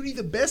Call of Duty,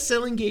 the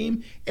best-selling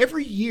game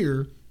every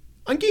year,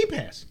 on Game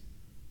Pass.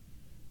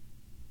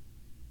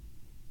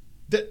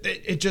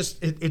 It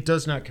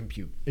does not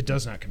compute. It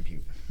does not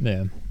compute.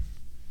 Yeah.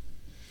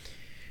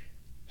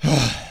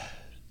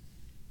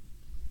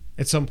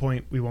 At some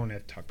point, we won't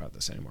have to talk about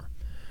this anymore.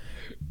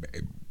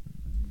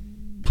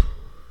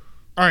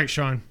 All right,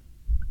 Sean.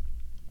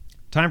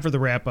 Time for the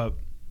wrap up.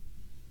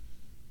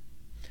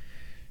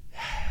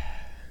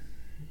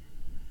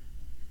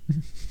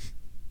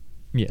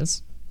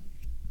 Yes.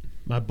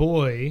 My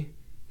boy,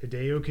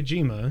 Hideo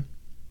Kojima,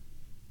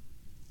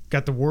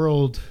 got the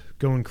world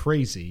going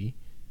crazy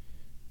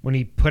when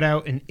he put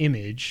out an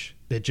image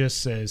that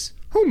just says,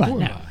 Who am I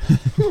now?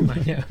 Who am I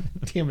now?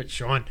 Damn it,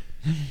 Sean.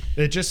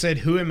 It just said,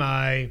 who am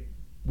I,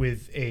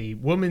 with a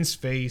woman's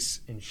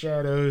face in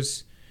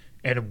shadows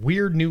and a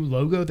weird new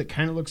logo that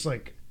kind of looks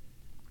like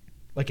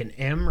an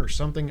M or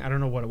something. I don't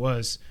know what it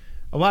was.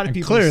 A lot of And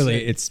people clearly,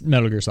 say, it's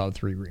Metal Gear Solid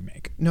 3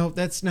 remake. no,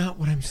 that's not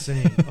what I'm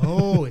saying.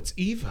 Oh, it's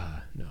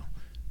Eva. No.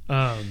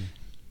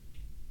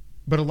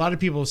 But a lot of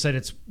people have said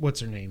it's,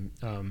 what's her name?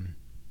 Oh,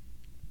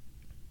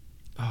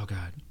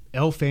 God.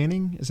 Elle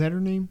Fanning? Is that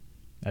her name?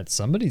 That's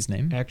somebody's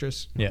name.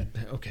 Actress? Yeah.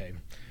 Okay.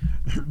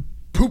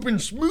 Poopin'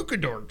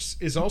 Schmookadorks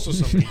is also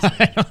somebody's name.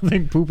 I don't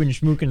think Poopin'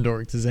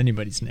 Schmookendorks is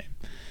anybody's name.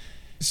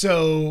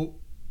 So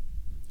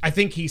I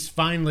think he's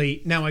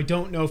finally... Now, I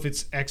don't know if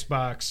it's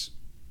Xbox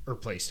or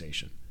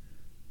PlayStation.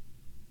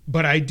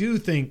 But I do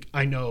think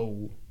I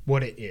know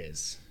what it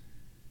is.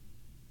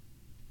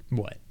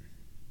 What?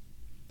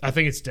 I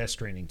think it's Death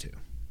Stranding 2.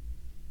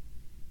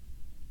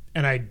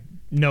 And I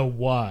know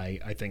why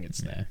I think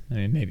it's that. Yeah. I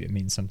mean, maybe it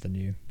means something to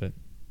you, but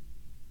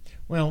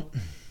Well...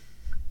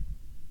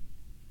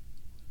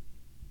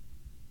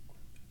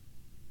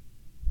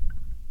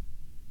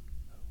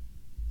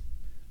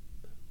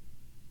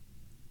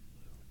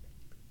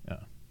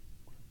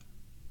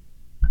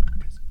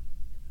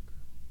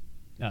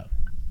 oh.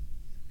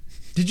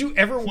 Did you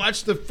ever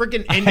watch the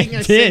freaking ending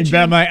I did, sent you? but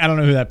I'm like, I don't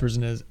know who that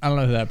person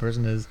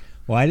is.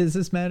 Why does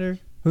this matter?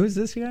 Who is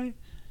this guy?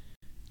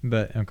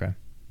 But okay.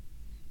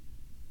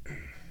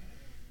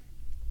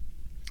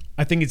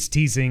 I think it's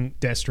teasing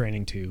Death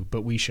Stranding 2,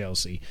 but we shall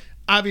see.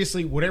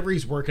 Obviously, whatever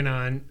he's working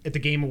on at the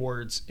Game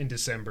Awards in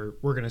December,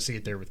 we're going to see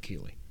it there with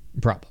Keighley.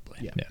 Probably.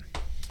 Yeah.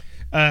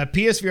 Yeah.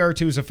 PSVR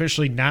 2 is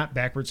officially not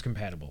backwards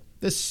compatible.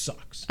 This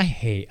sucks. I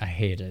hate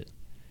it.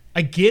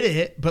 I get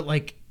it, but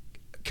like,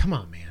 come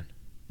on, man.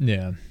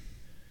 Yeah.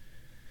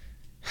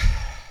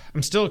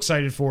 I'm still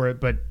excited for it,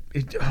 but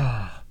it...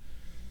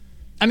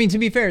 I mean, to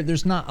be fair,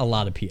 there's not a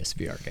lot of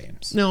PSVR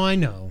games. No, I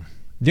know.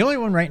 The only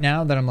one right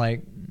now that I'm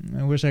like,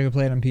 I wish I could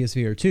play it on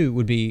PSVR 2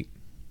 would be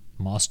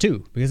Moss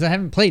 2, because I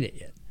haven't played it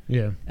yet.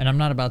 Yeah. And I'm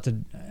not about to,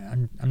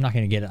 I'm not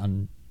going to get it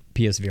on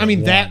PSVR I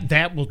mean, 1.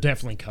 that will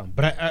definitely come.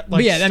 But I like,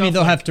 But yeah, I mean,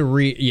 they'll stuff have to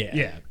yeah.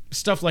 yeah,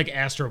 stuff like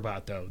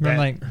Astrobot, though. I'm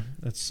like,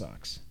 that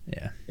sucks.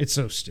 yeah. It's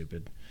so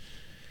stupid.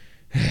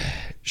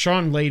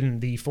 Sean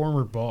Layden, the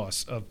former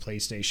boss of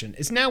PlayStation,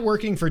 is now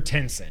working for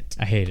Tencent.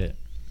 I hate it.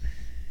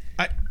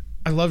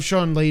 I love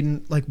Sean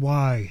Layden. Like,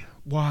 why?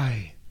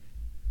 Why?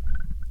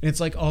 And it's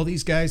like all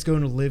these guys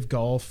going to live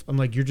golf. I'm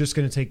like, you're just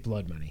going to take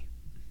blood money.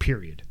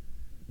 Period.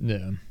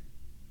 Yeah.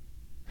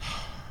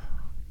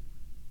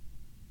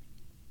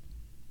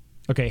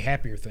 Okay,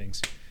 happier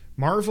things.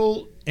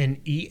 Marvel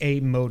and EA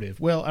Motive.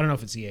 Well, I don't know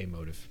if it's EA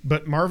Motive,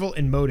 but Marvel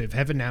and Motive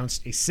have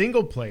announced a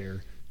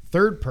single-player,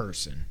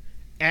 third-person,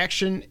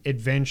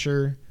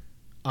 action-adventure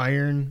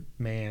Iron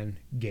Man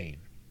game.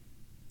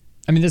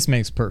 I mean, this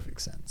makes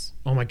perfect sense.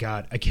 Oh my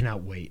god, I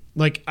cannot wait.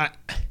 Like,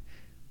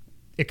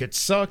 it could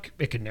suck.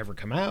 It could never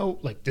come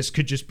out. Like, this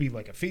could just be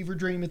like a fever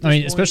dream at this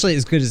point. Especially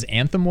as good as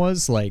Anthem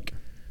was. Like,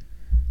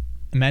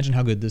 imagine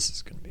how good this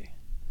is going to be.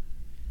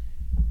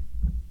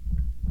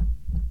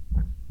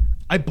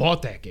 I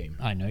bought that game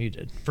I know you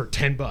did. for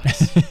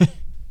 $10.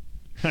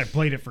 I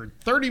played it for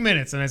 30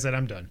 minutes and I said,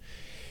 I'm done.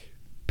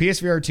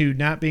 PSVR 2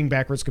 not being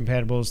backwards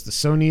compatible is the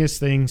Sonyest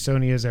thing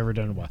Sony has ever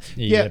done in a while.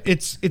 Yep. Yeah,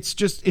 it's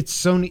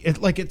Sony.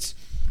 It's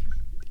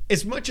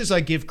as much as I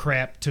give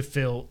crap to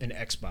Phil and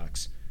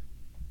Xbox,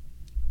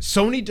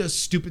 Sony does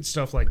stupid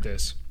stuff like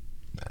this.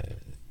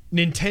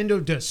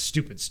 Nintendo does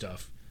stupid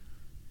stuff.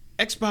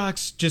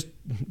 Xbox just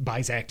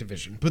buys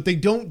Activision, but they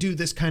don't do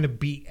this kind of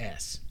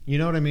BS. You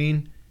know what I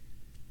mean?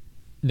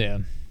 Yeah.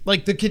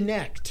 Like the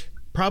Kinect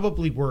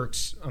probably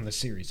works on the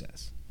Series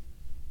S.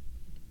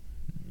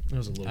 That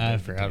was a little. I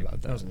bit forgot of a dig.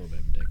 about that. That was a little bit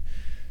of a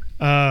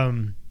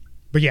dig.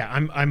 But yeah,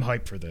 I'm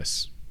hyped for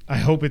this. I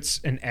hope it's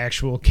an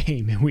actual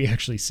game and we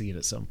actually see it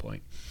at some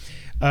point.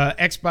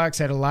 Xbox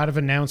had a lot of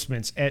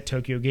announcements at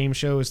Tokyo Game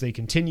Show as they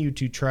continue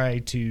to try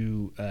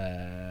to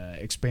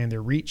expand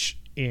their reach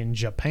in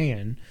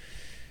Japan.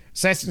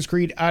 Assassin's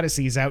Creed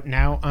Odyssey is out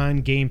now on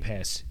Game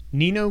Pass.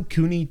 Ni no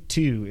Kuni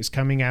 2 is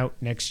coming out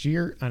next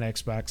year on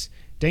Xbox.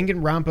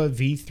 Danganronpa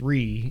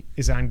V3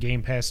 is on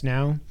Game Pass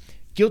now.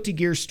 Guilty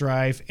Gear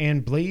Strive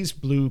and Blaze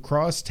Blue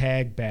Cross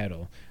Tag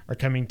Battle are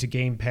coming to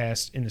Game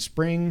Pass in the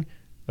spring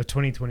of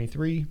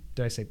 2023.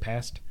 Did I say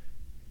past?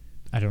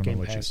 I don't Game know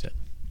what you Pass. said.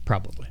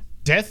 Probably.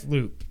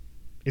 Deathloop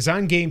is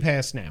on Game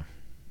Pass now.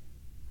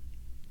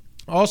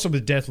 Also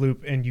with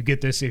Deathloop, and you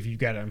get this if you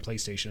got it on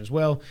PlayStation as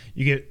well,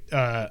 you get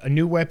a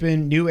new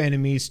weapon, new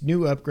enemies,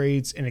 new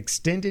upgrades, an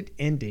extended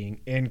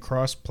ending, and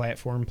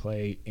cross-platform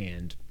play,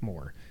 and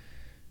more.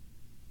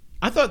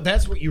 I thought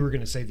that's what you were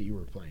going to say that you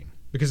were playing,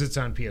 because it's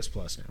on PS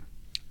Plus now.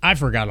 I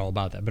forgot all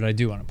about that, but I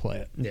do want to play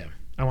it. Yeah,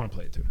 I want to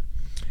play it too.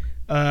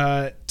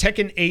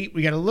 Tekken 8,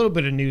 we got a little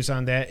bit of news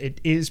on that. It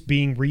is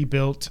being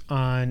rebuilt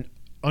on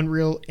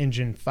Unreal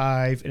Engine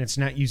 5, and it's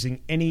not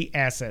using any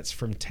assets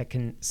from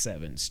Tekken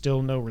 7.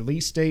 Still no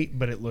release date,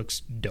 but it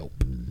looks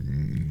dope.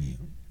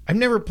 I've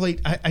never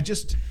played... I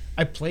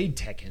played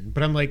Tekken,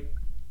 but I'm like,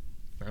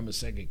 I'm a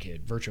Sega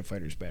kid. Virtua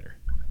Fighter's better.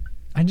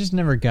 I just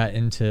never got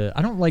into...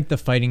 I don't like the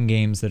fighting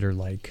games that are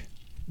like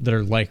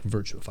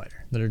Virtua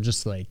Fighter. That are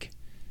just like...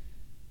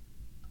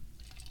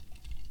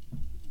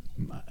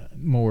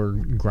 more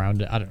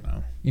grounded. I don't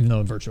know. Even though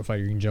in Virtua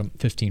Fighter you can jump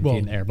 15 feet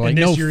in the air, but like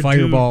no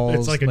fireballs.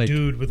 It's like a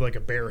dude with like a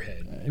bear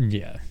head.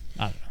 Yeah,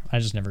 I don't know. I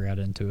just never got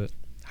into it.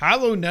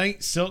 Hollow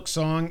Knight Silk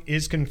Song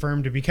is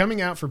confirmed to be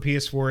coming out for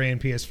PS4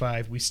 and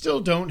PS5. We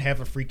still don't have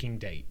a freaking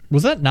date.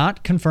 Was that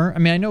not confirmed? I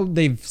mean, I know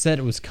they've said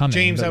it was coming.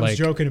 James, but I was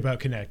joking about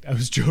Kinect. I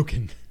was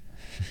joking.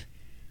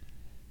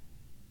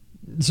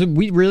 So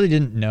we really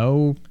didn't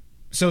know.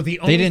 So the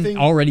only they didn't thing,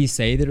 already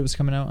say that it was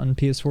coming out on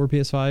PS4,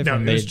 PS5. No,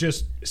 it was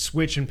just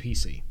Switch and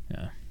PC.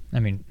 Yeah,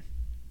 I mean,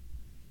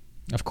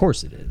 of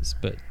course it is,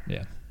 but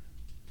yeah.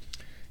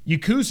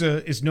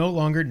 Yakuza is no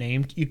longer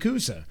named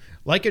Yakuza.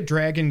 Like a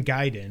Dragon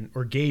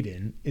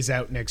Gaiden is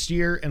out next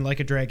year, and Like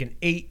a Dragon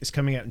 8 is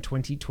coming out in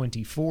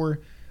 2024.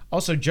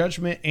 Also,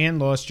 Judgment and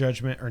Lost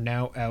Judgment are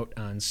now out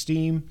on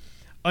Steam.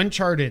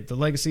 Uncharted, the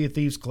Legacy of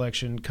Thieves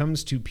collection,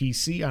 comes to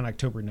PC on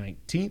October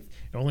 19th.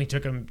 It only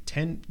took them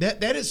 10...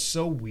 That is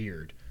so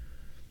weird.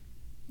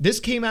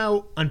 This came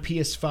out on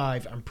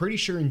PS5, I'm pretty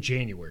sure in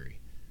January.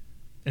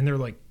 And they're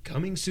like,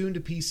 coming soon to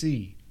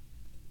PC.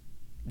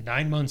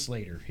 9 months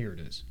later, here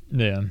it is.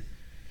 Yeah.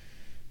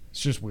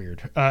 It's just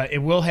weird.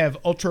 It will have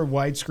ultra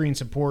widescreen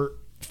support,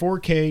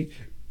 4K,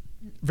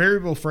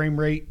 variable frame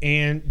rate,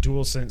 and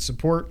DualSense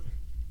support.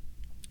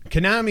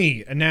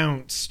 Konami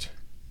announced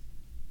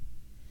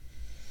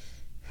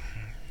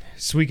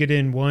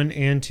Suikoden 1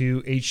 and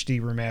 2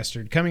 HD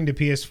Remastered, coming to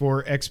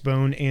PS4,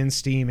 Xbone, and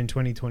Steam in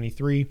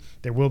 2023.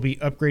 There will be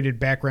upgraded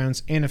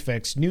backgrounds and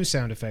effects, new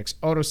sound effects,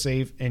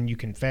 autosave, and you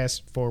can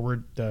fast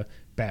forward the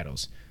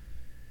battles.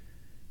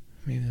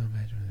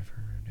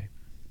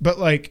 But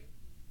like,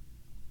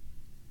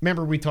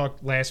 remember we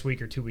talked last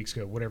week or 2 weeks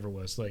ago, whatever it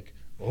was, like,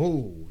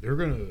 oh, they're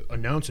going to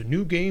announce a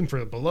new game for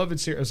the beloved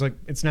series. I was like,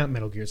 it's not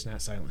Metal Gear, it's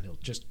not Silent Hill.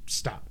 Just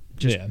stop.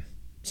 Just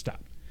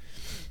stop.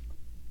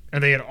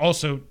 And they had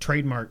also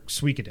trademarked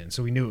Suikoden,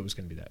 so we knew it was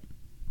going to be that.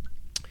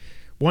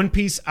 One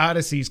Piece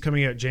Odyssey is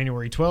coming out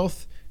January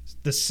 12th.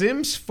 The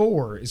Sims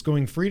 4 is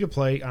going free to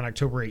play on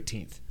October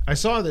 18th. I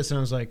saw this and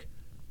I was like,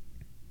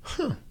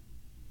 huh.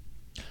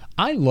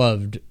 I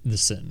loved The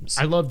Sims.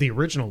 I love the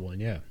original one,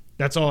 yeah.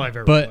 That's all I've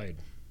ever played.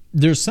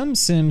 There's some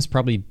Sims,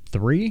 probably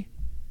 3.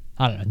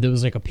 I don't know. There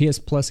was like a PS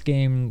Plus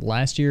game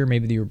last year,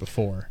 maybe the year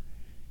before.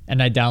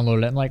 And I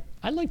downloaded it. I'm like,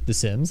 I like The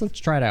Sims.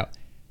 Let's try it out.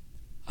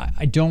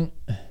 I don't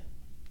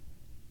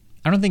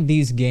think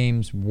these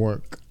games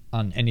work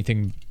on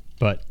anything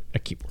but a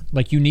keyboard.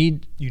 Like you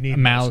need a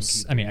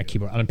mouse. I mean, a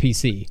keyboard on a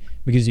PC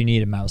because you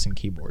need a mouse and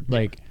keyboard. Yeah.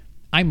 Like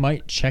I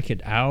might check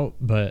it out,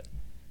 but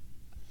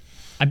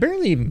I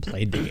barely even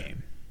played the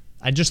game.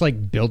 I just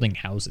like building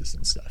houses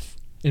and stuff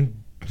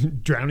and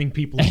drowning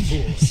people in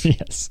pools.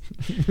 Yes,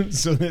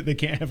 so that they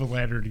can't have a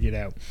ladder to get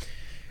out.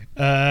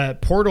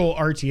 Portal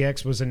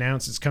RTX was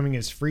announced. It's coming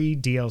as free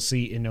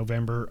DLC in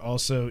November.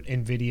 Also,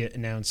 NVIDIA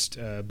announced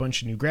a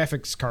bunch of new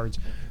graphics cards.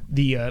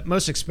 The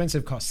most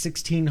expensive cost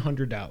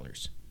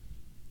 $1,600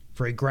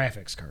 for a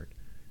graphics card.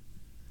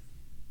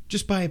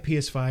 Just buy a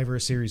PS5 or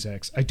a Series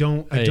X. I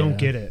don't get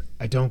it.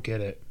 I don't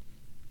get it.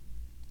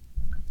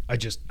 I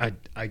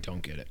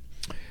don't get it.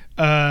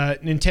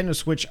 Nintendo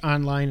Switch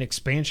Online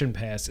Expansion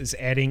Pass is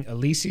adding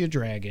Elysia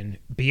Dragon,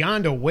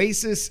 Beyond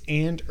Oasis,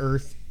 and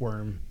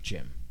Earthworm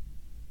Jim.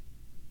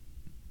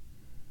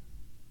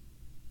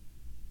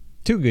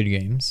 2 good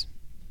games.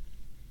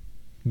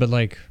 But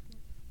like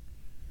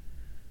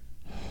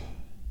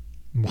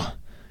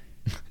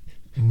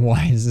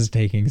why is this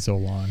taking so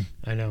long?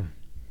 I know.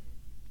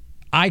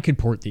 I could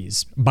port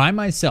these by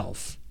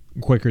myself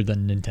quicker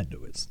than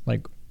Nintendo is.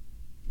 Like,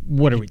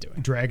 what are we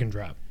doing? Drag and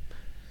drop.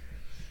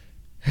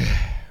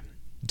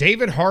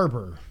 David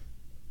Harbour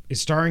is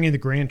starring in the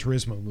Gran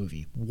Turismo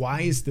movie.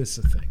 Why is this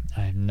a thing?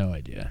 I have no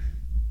idea.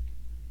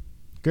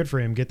 Good for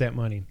him. Get that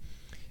money.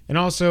 And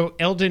also,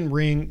 Elden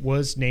Ring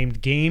was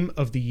named Game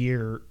of the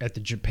Year at the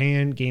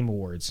Japan Game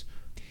Awards.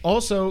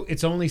 Also,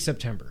 it's only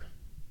September.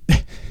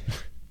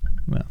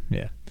 Well,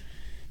 yeah.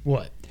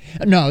 What?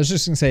 No, I was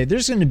just going to say,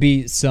 there's going to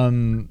be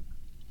some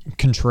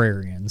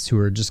contrarians who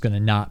are just going to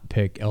not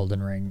pick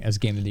Elden Ring as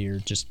Game of the Year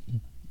just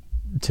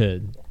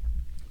to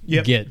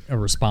get a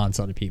response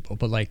out of people.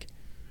 But, like,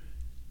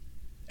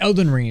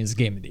 Elden Ring is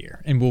Game of the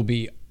Year and will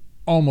be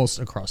almost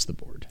across the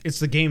board. It's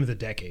the game of the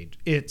decade.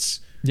 It's...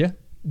 Yeah.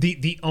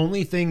 The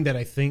only thing that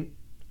I think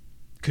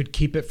could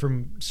keep it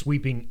from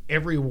sweeping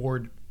every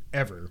award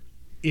ever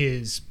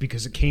is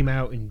because it came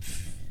out in...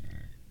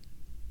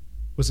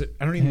 Was it?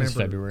 I don't even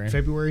remember.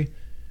 February.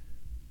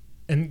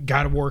 And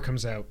God of War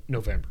comes out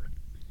November.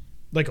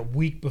 Like a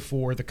week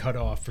before the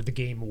cutoff for the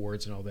Game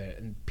Awards and all that.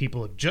 And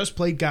people have just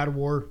played God of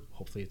War.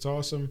 Hopefully it's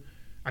awesome.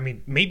 I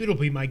mean, maybe it'll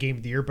be my Game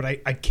of the Year, but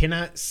I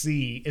cannot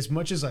see, as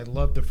much as I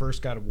love the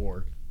first God of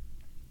War,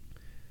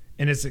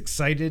 and as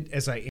excited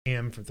as I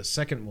am for the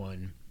second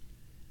one,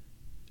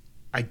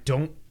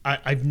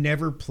 I've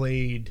never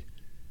played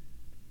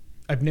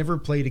a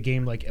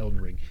game like Elden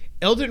Ring.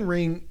 Elden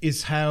Ring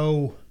is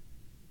how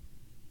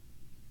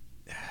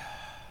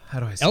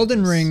do I say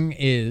Elden this? Ring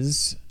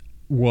is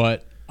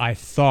what I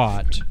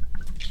thought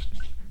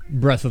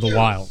Breath of the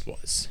Wild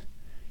was.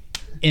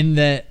 In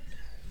that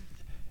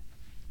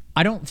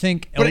I don't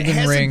think Elden Ring... But it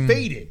hasn't Ring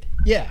faded.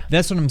 Yeah.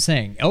 That's what I'm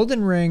saying.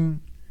 Elden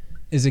Ring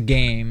is a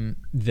game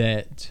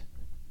that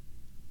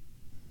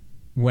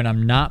when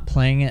I'm not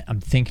playing it, I'm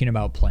thinking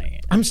about playing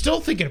it. I'm still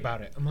thinking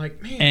about it. I'm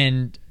like, man.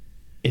 And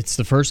it's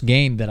the first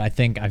game that I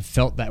think I've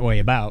felt that way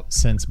about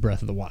since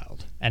Breath of the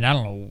Wild. And I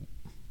don't know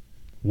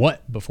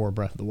what before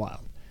Breath of the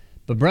Wild.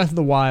 But Breath of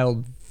the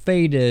Wild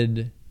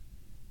faded,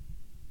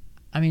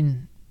 I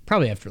mean,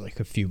 probably after like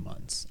a few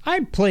months. I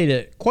played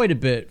it quite a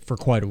bit for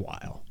quite a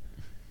while.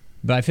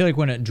 But I feel like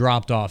when it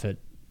dropped off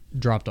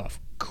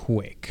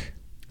quick.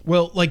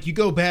 Well, like you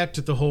go back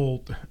to the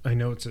whole, I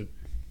know it's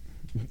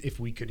if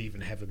we could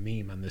even have a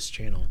meme on this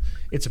channel,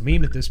 it's a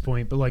meme at this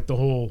point, but like the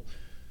whole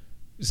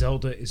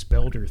Zelda is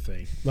Belder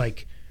thing.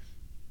 Like,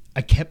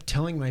 I kept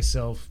telling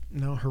myself,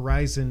 no,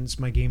 Horizon's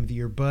my Game of the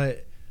Year,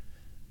 but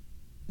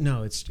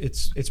no,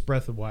 it's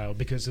Breath of the Wild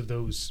because of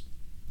those.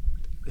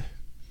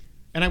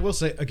 And I will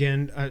say,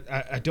 again,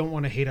 I don't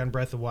want to hate on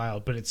Breath of the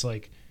Wild, but it's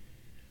like,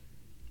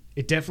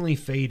 it definitely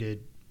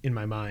faded in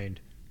my mind.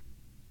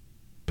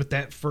 But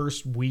that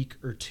first week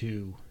or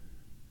two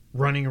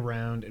running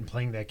around and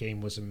playing that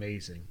game was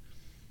amazing.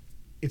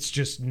 It's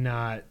just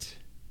not,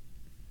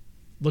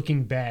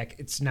 looking back,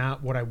 it's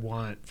not what I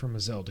want from a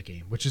Zelda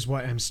game, which is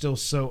why I'm so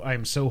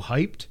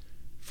hyped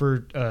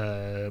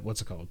for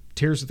what's it called?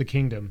 Tears of the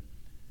Kingdom.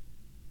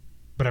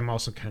 But I'm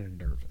also kind of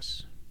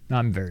nervous.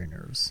 I'm very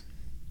nervous.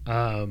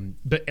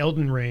 But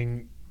Elden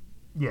Ring,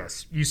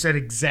 yes, you said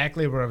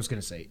exactly what I was going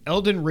to say.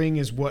 Elden Ring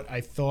is what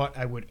I thought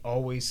I would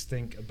always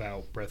think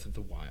about Breath of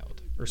the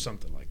Wild or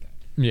something like that.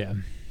 Yeah.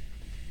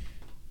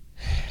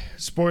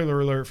 Spoiler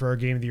alert for our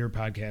Game of the Year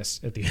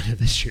podcast at the end of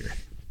this year.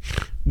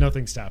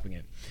 Nothing stopping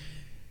it.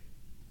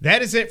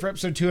 That is it for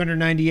episode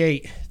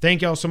 298.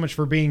 Thank y'all so much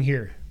for being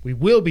here. We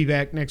will be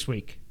back next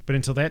week. But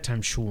until that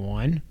time, Sean, go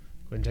ahead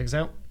and take us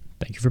out.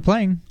 Thank you for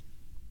playing.